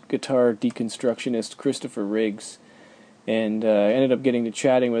Michigan guitar deconstructionist Christopher Riggs, and I ended up getting to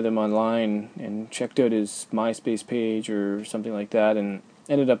chatting with him online and checked out his MySpace page or something like that, and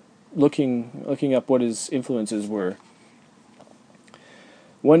ended up looking up what his influences were.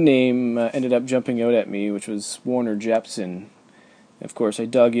 One name ended up jumping out at me, which was Warner Jepson. Of course, I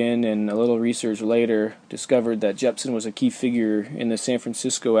dug in, and a little research later discovered that Jepson was a key figure in the San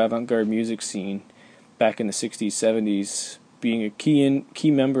Francisco avant-garde music scene back in the 60s, 70s, being a key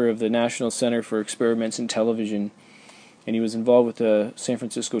member of the National Center for Experiments in Television, and he was involved with the San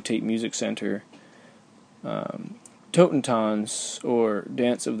Francisco Tape Music Center. Totentanz, or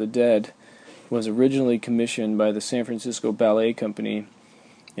Dance of the Dead, was originally commissioned by the San Francisco Ballet Company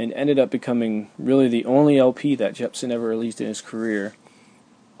and ended up becoming really the only LP that Jepson ever released in his career.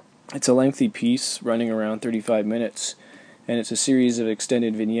 It's a lengthy piece running around 35 minutes, and it's a series of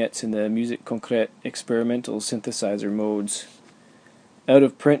extended vignettes in the musique concrète experimental synthesizer modes. Out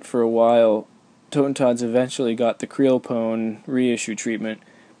of print for a while, Totentanz eventually got the Creolpone reissue treatment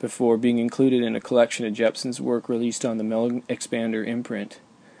before being included in a collection of Jepson's work released on the Melon Expander imprint.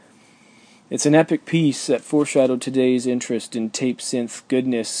 It's an epic piece that foreshadowed today's interest in tape synth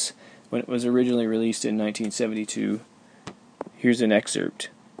goodness when it was originally released in 1972. Here's an excerpt.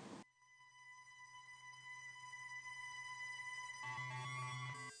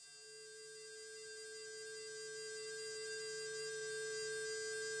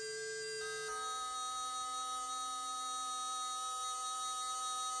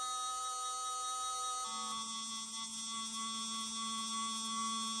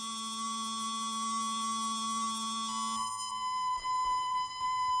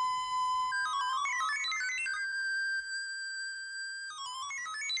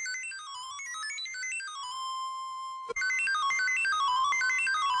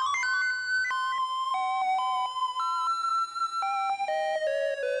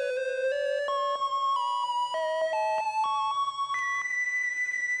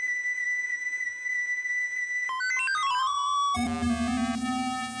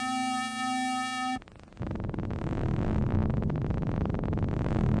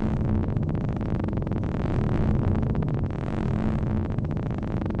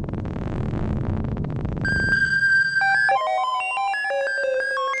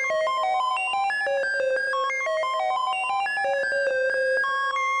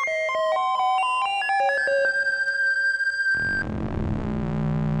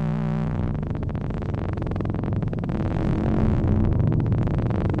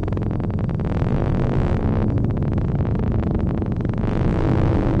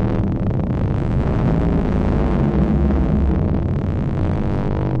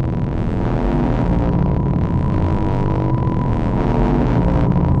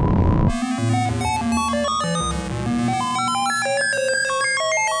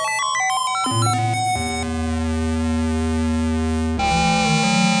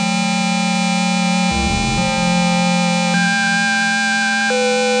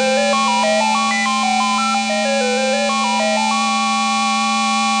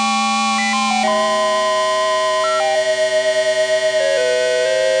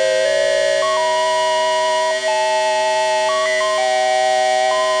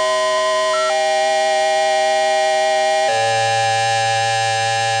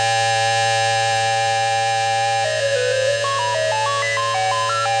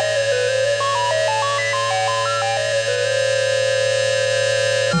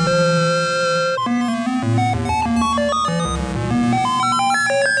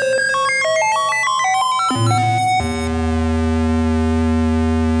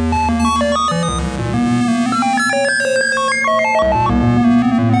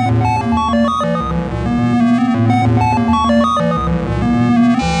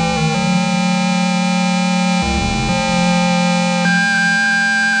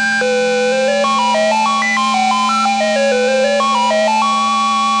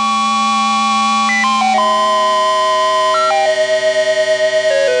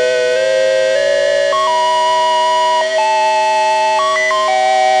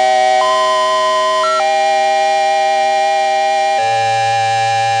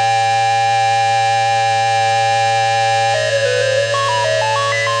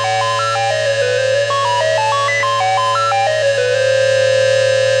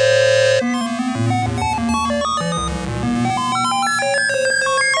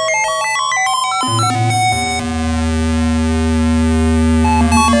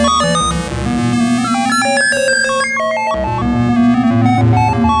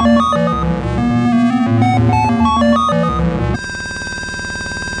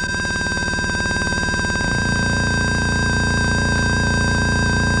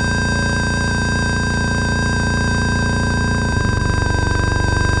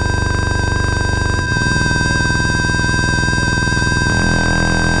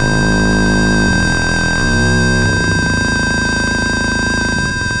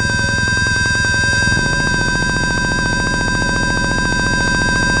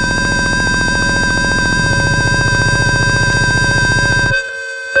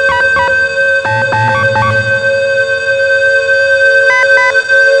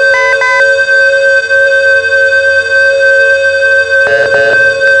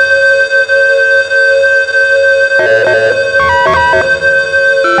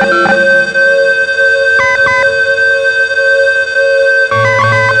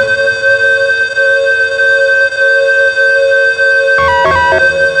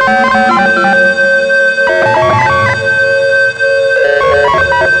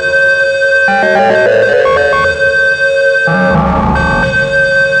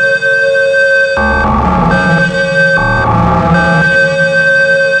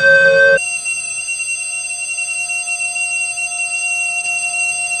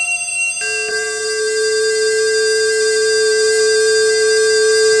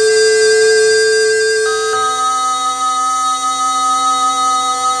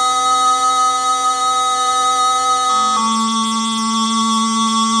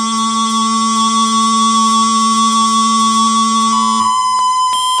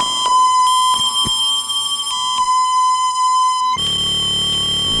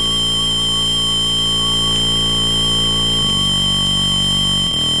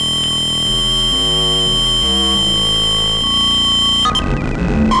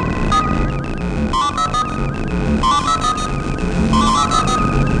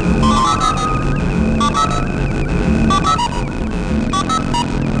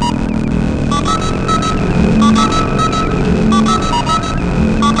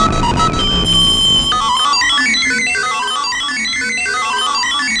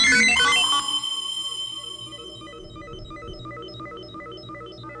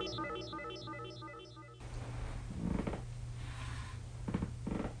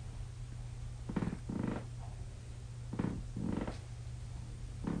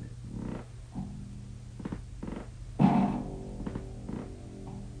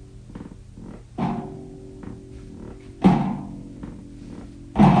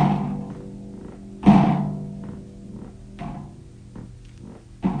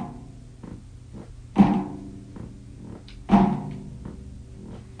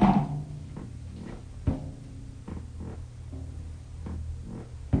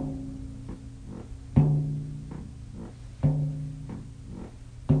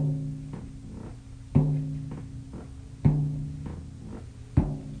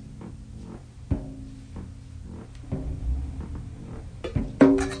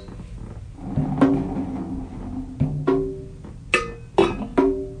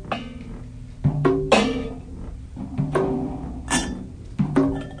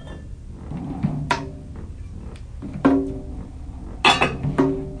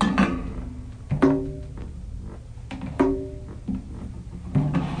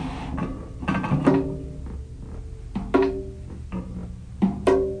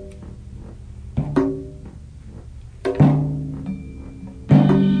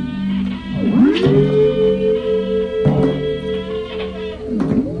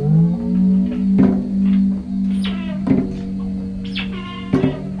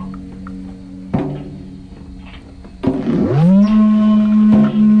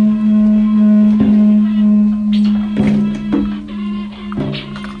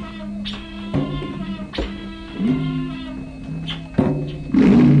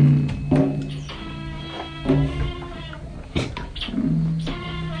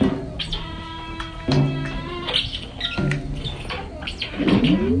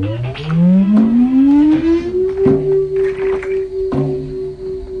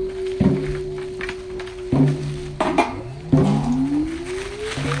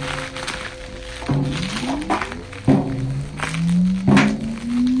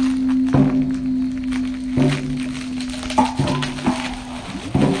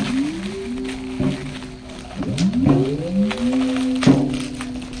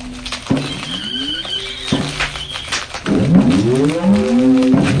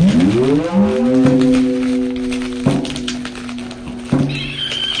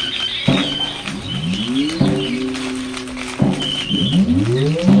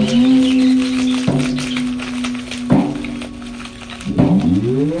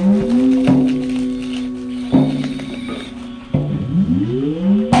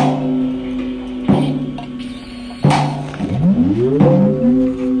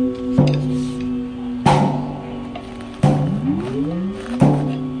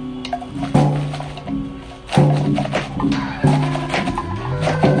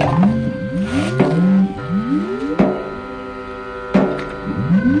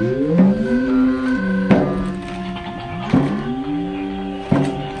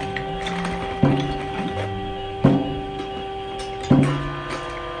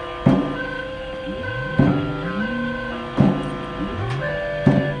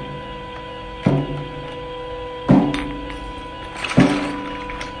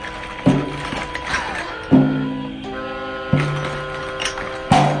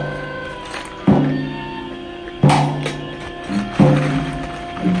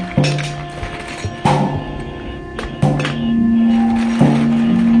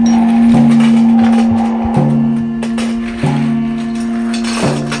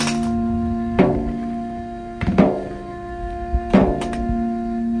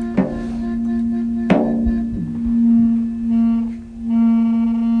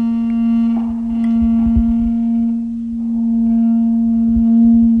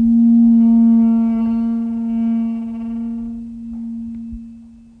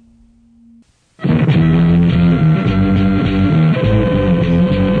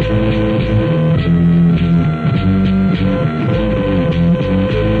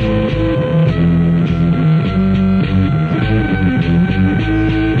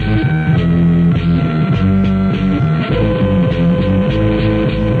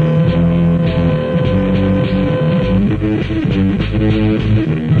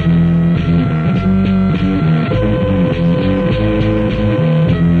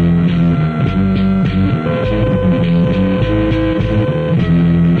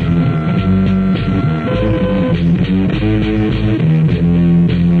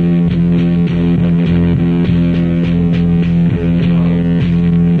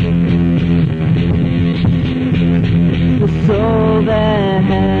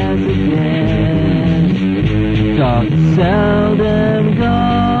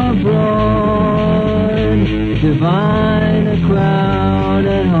 divine a crown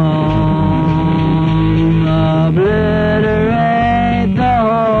at home, obliterate the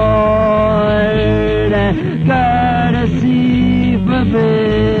horde, and courtesy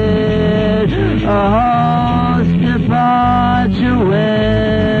forbid a host departure when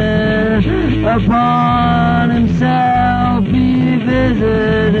upon himself be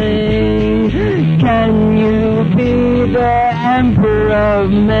visiting. Can you be the emperor of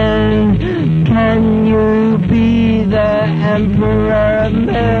men? Can you be the emperor of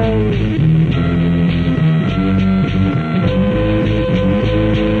men?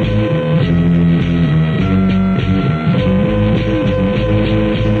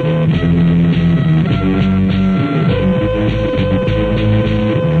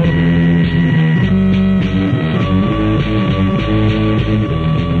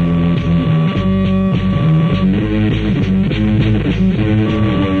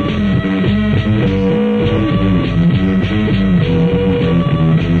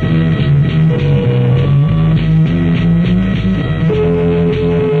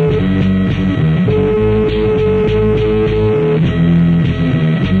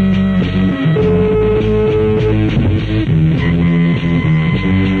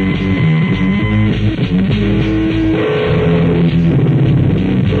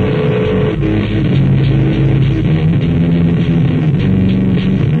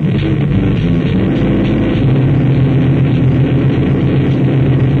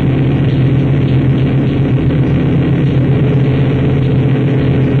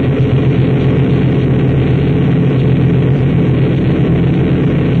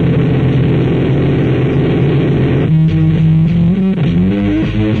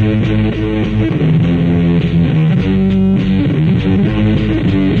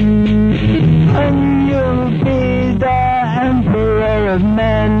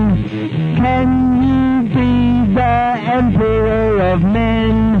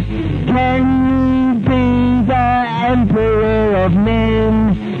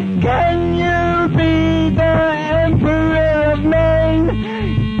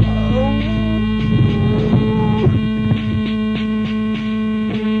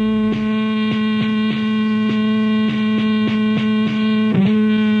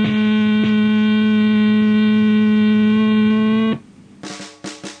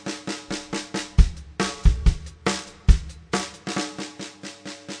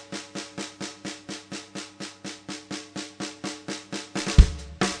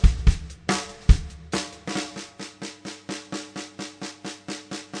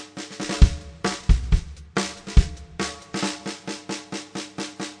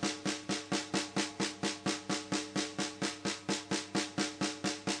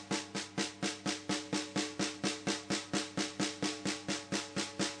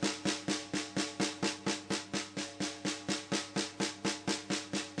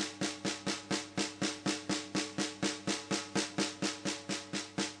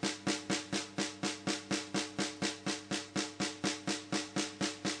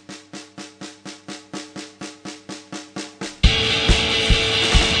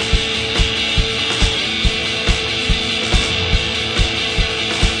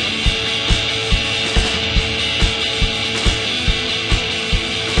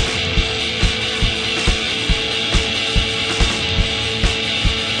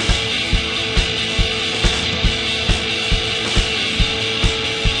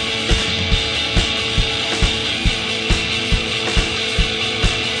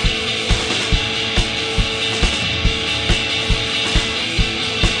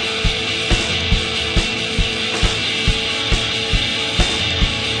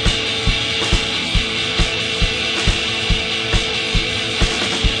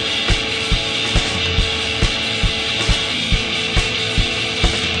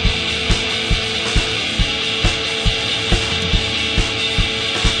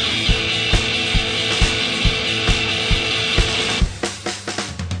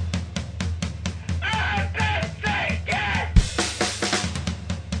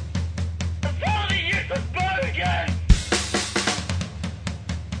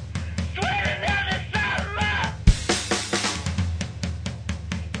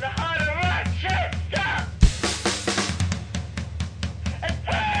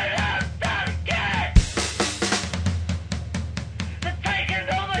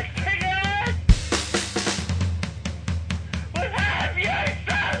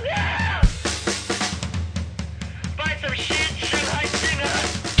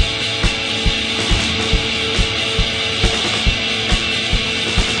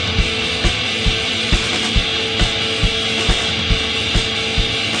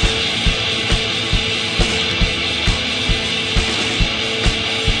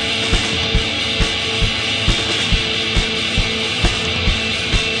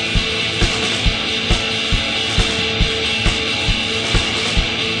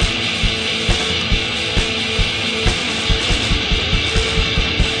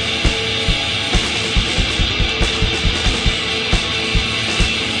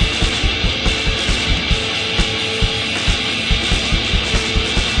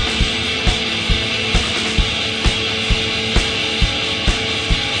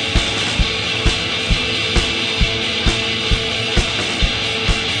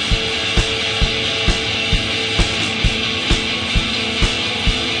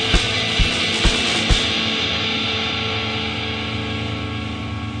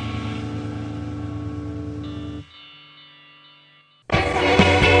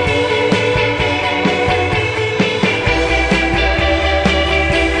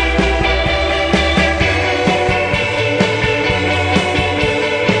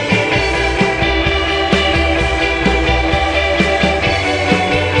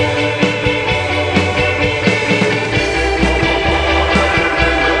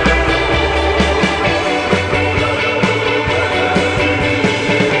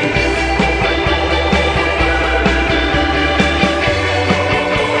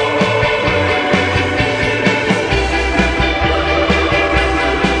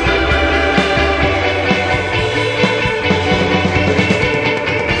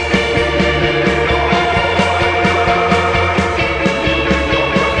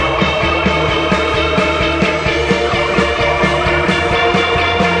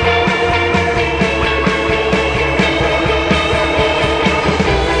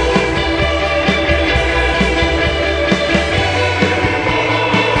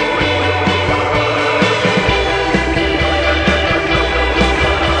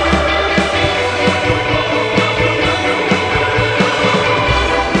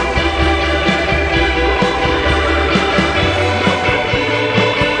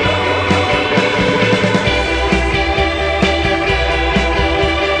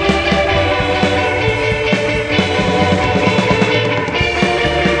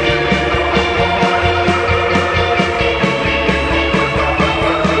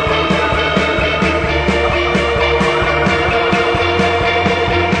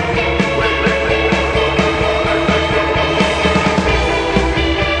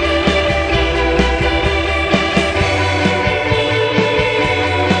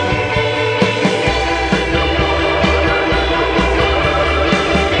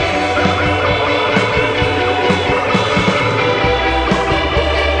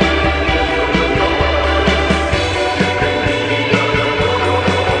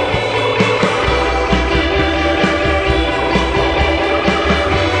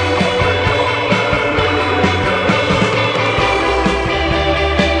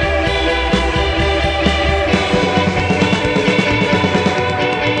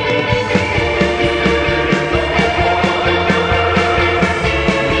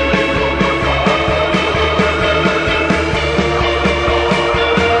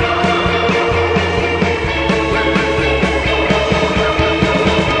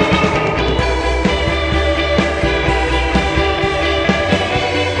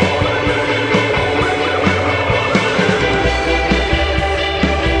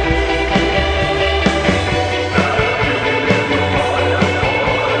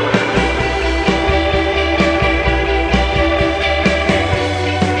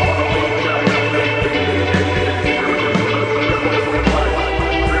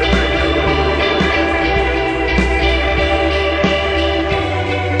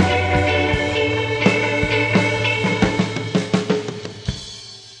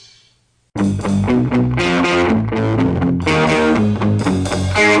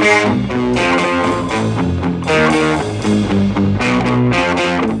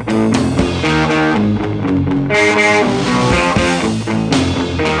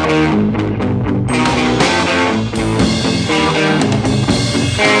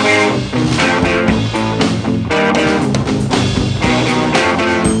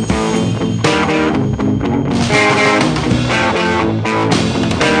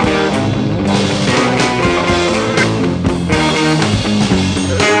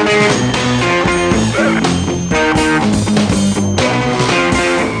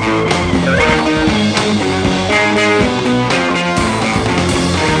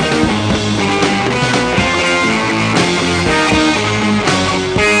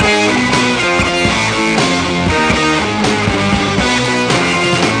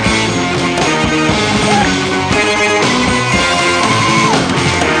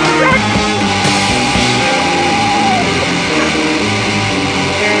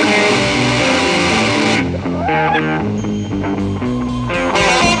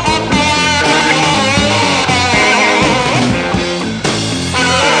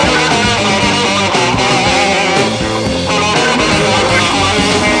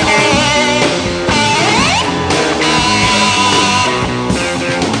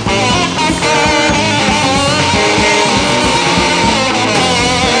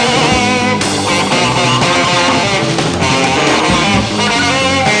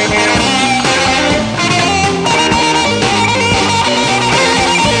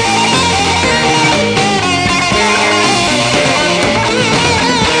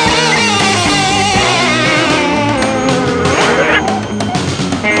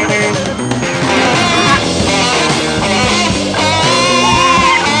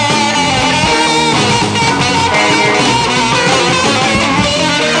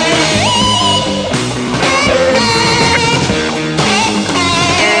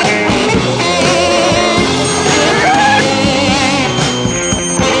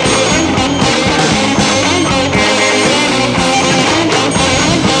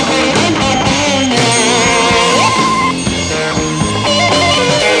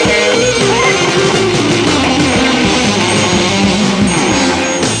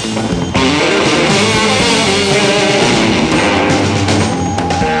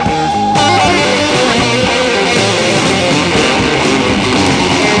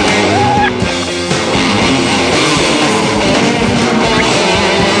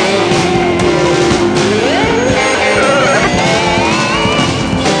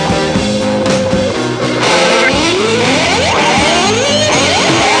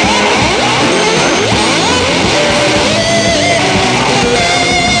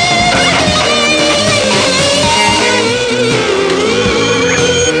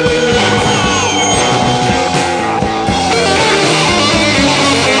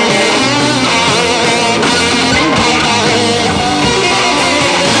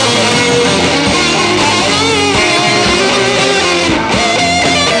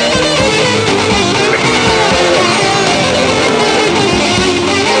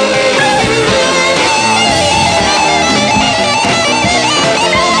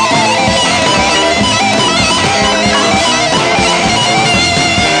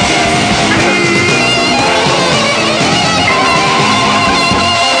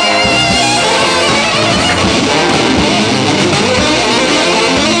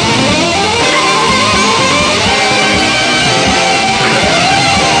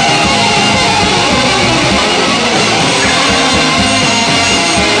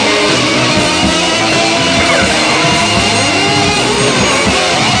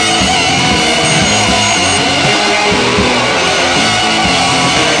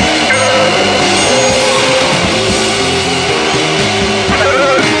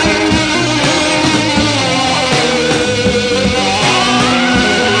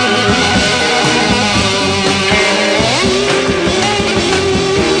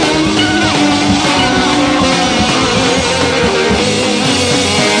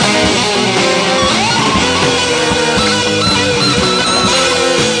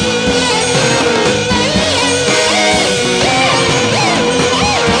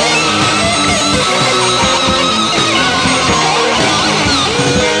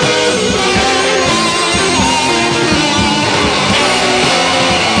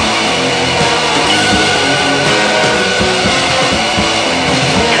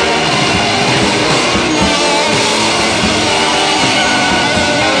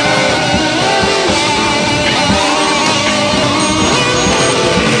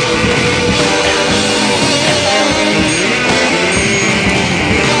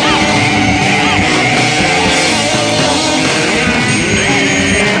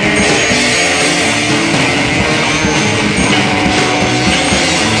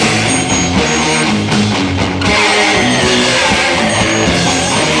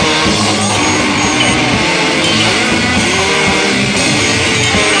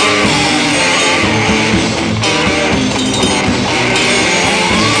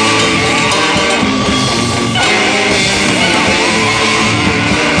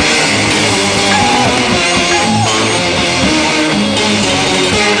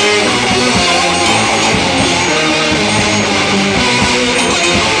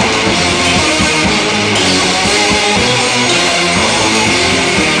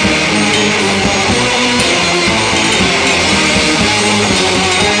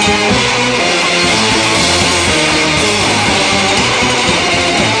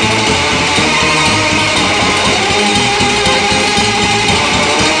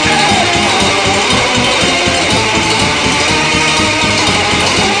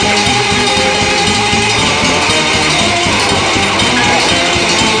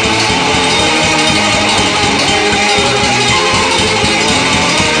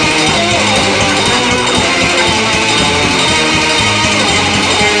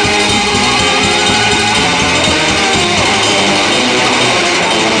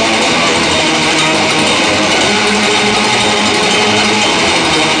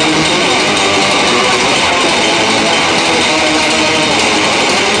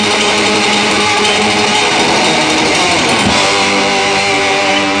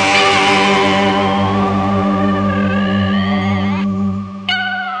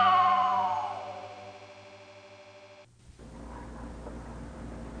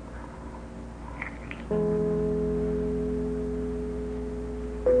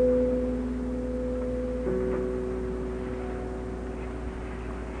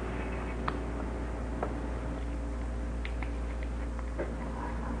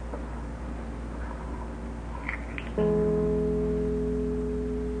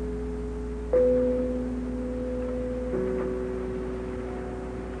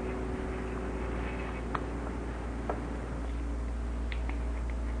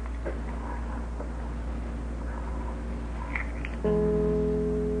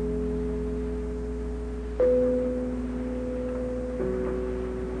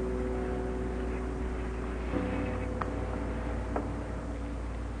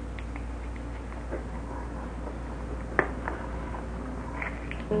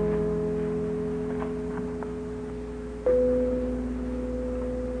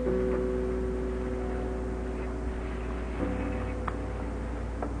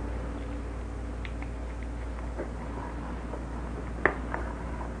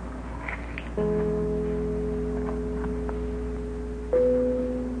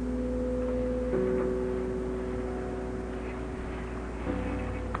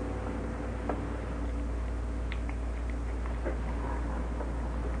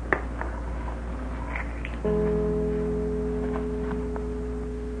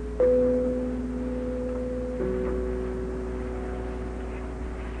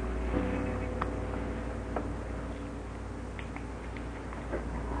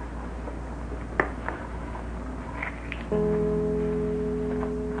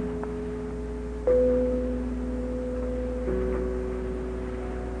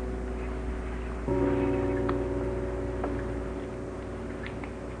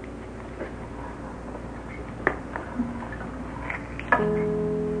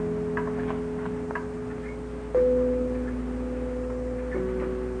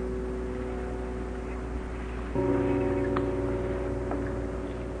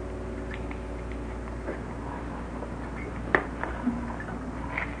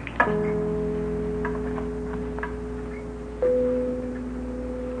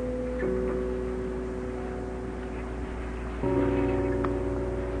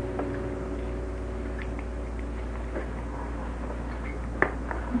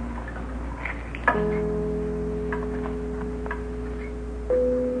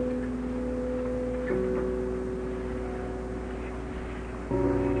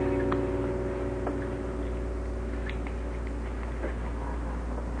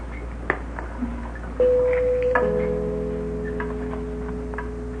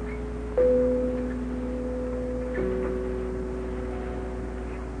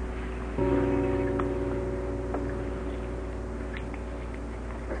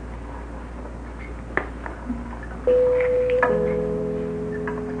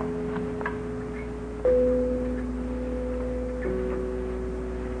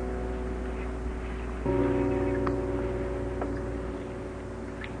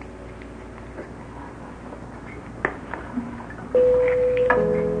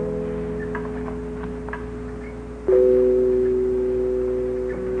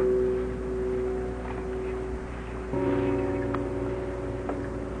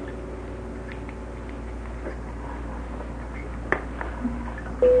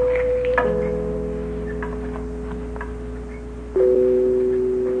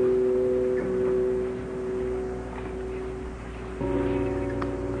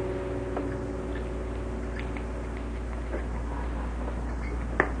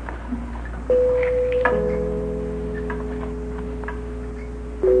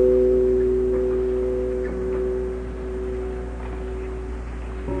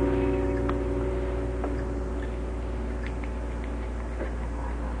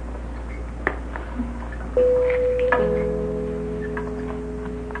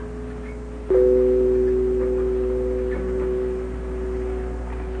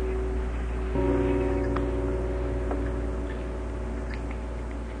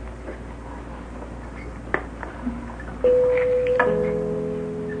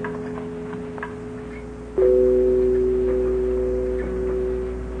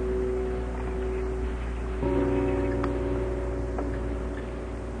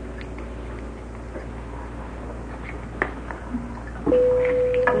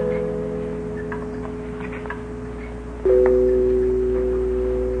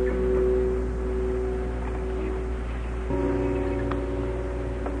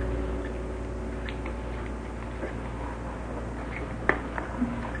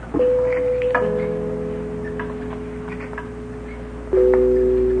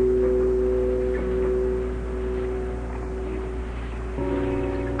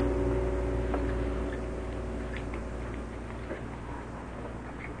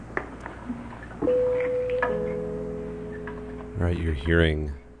 Right, you're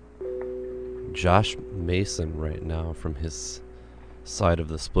hearing Josh Mason right now from his side of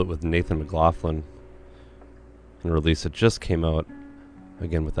the split with Nathan McLaughlin. And a release that just came out,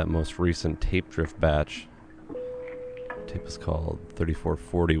 again with that most recent Tape Drift batch. Tape is called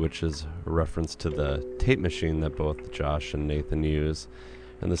 3440, which is a reference to the tape machine that both Josh and Nathan use.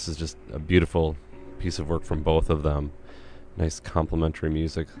 And this is just a beautiful piece of work from both of them. Nice complementary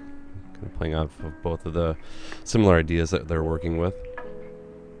music, kind of playing off of both of the similar ideas that they're working with.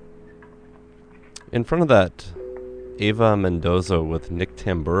 In front of that, Ava Mendoza with Nick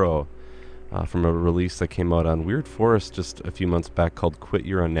Tamburo from a release that came out on Weird Forest just a few months back called Quit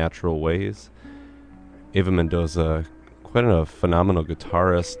Your Unnatural Ways. Ava Mendoza, quite a phenomenal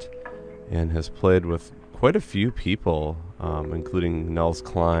guitarist, and has played with quite a few people, including Nels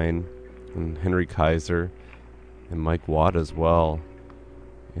Klein and Henry Kaiser and Mike Watt as well.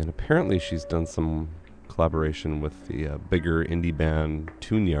 And apparently she's done some collaboration with the bigger indie band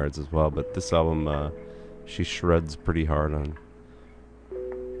Tune Yards as well, but this album she shreds pretty hard on.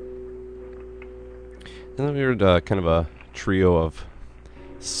 And then we heard kind of a trio of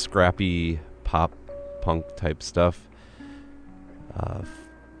scrappy pop punk type stuff,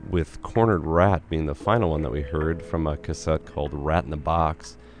 with Cornered Rat being the final one that we heard from a cassette called Rat in the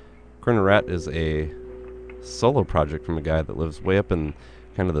Box. Cornered Rat is a solo project from a guy that lives way up in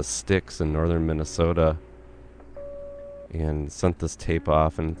kind of the sticks in northern Minnesota, and sent this tape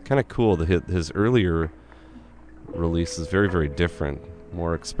off. And kind of cool, his earlier release is very, very different,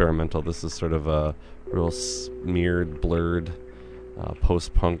 more experimental. This is sort of a real smeared, blurred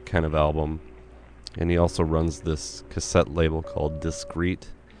post-punk kind of album. And he also runs this cassette label called Discreet,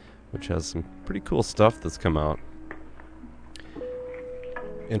 which has some pretty cool stuff that's come out.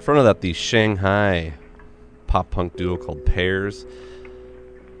 In front of that, the Shanghai pop-punk duo called Pears,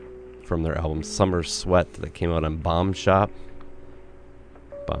 from their album Summer Sweat that came out on Bomb Shop.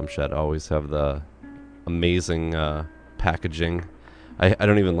 Bomb Shop always have the amazing packaging. I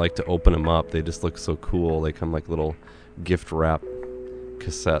don't even like to open them up. They just look so cool. They come like little gift wrap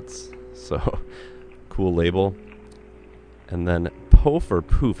cassettes. So, cool label. And then Poof or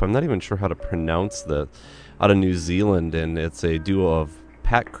Poof, I'm not even sure how to pronounce that, out of New Zealand, and it's a duo of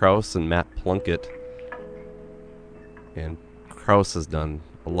Pat Krause and Matt Plunkett. And Krause has done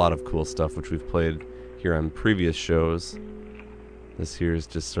a lot of cool stuff, which we've played here on previous shows. This here is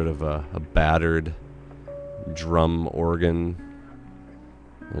just sort of a battered drum organ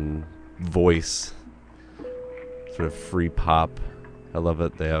and voice, sort of free pop. I love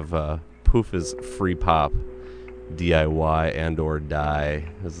it. They have Poof is free pop, DIY and or die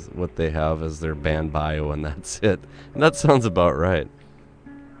is what they have as their band bio, and that's it. And that sounds about right.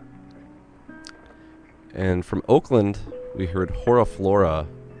 And from Oakland, we heard Hora Flora,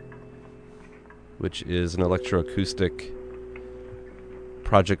 which is an electroacoustic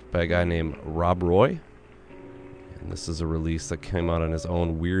project by a guy named Rob Roy. And this is a release that came out on his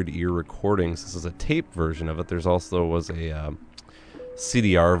own Weird Ear Recordings. This is a tape version of it. There's also was a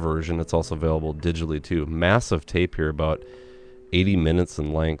CDR version that's also available digitally too. Massive tape here, about 80 minutes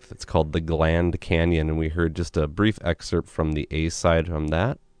in length. It's called The Gland Canyon, and we heard just a brief excerpt from the A side from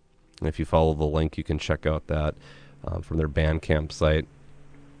that. And if you follow the link, you can check out that from their Bandcamp site.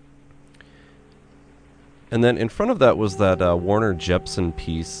 And then in front of that was that Warner Jepsen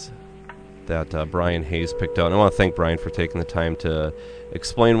piece that Brian Hayes picked out. And I want to thank Brian for taking the time to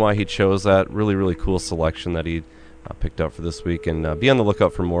explain why he chose that. Really, really cool selection that he picked out for this week, and be on the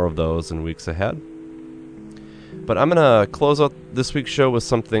lookout for more of those in weeks ahead. But I'm going to close out this week's show with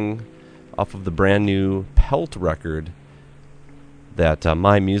something off of the brand new Pelt record that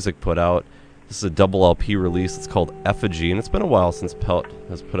My Music put out. This is a double LP release. It's called Effigy, and it's been a while since Pelt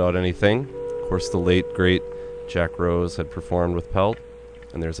has put out anything. Of course, the late, great Jack Rose had performed with Pelt,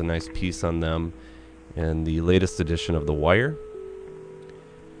 and there's a nice piece on them in the latest edition of The Wire.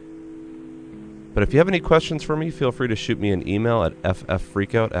 But if you have any questions for me, feel free to shoot me an email at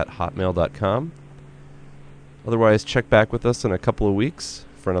fffreakout@hotmail.com. Otherwise, check back with us in a couple of weeks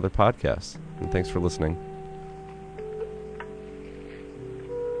for another podcast. And thanks for listening.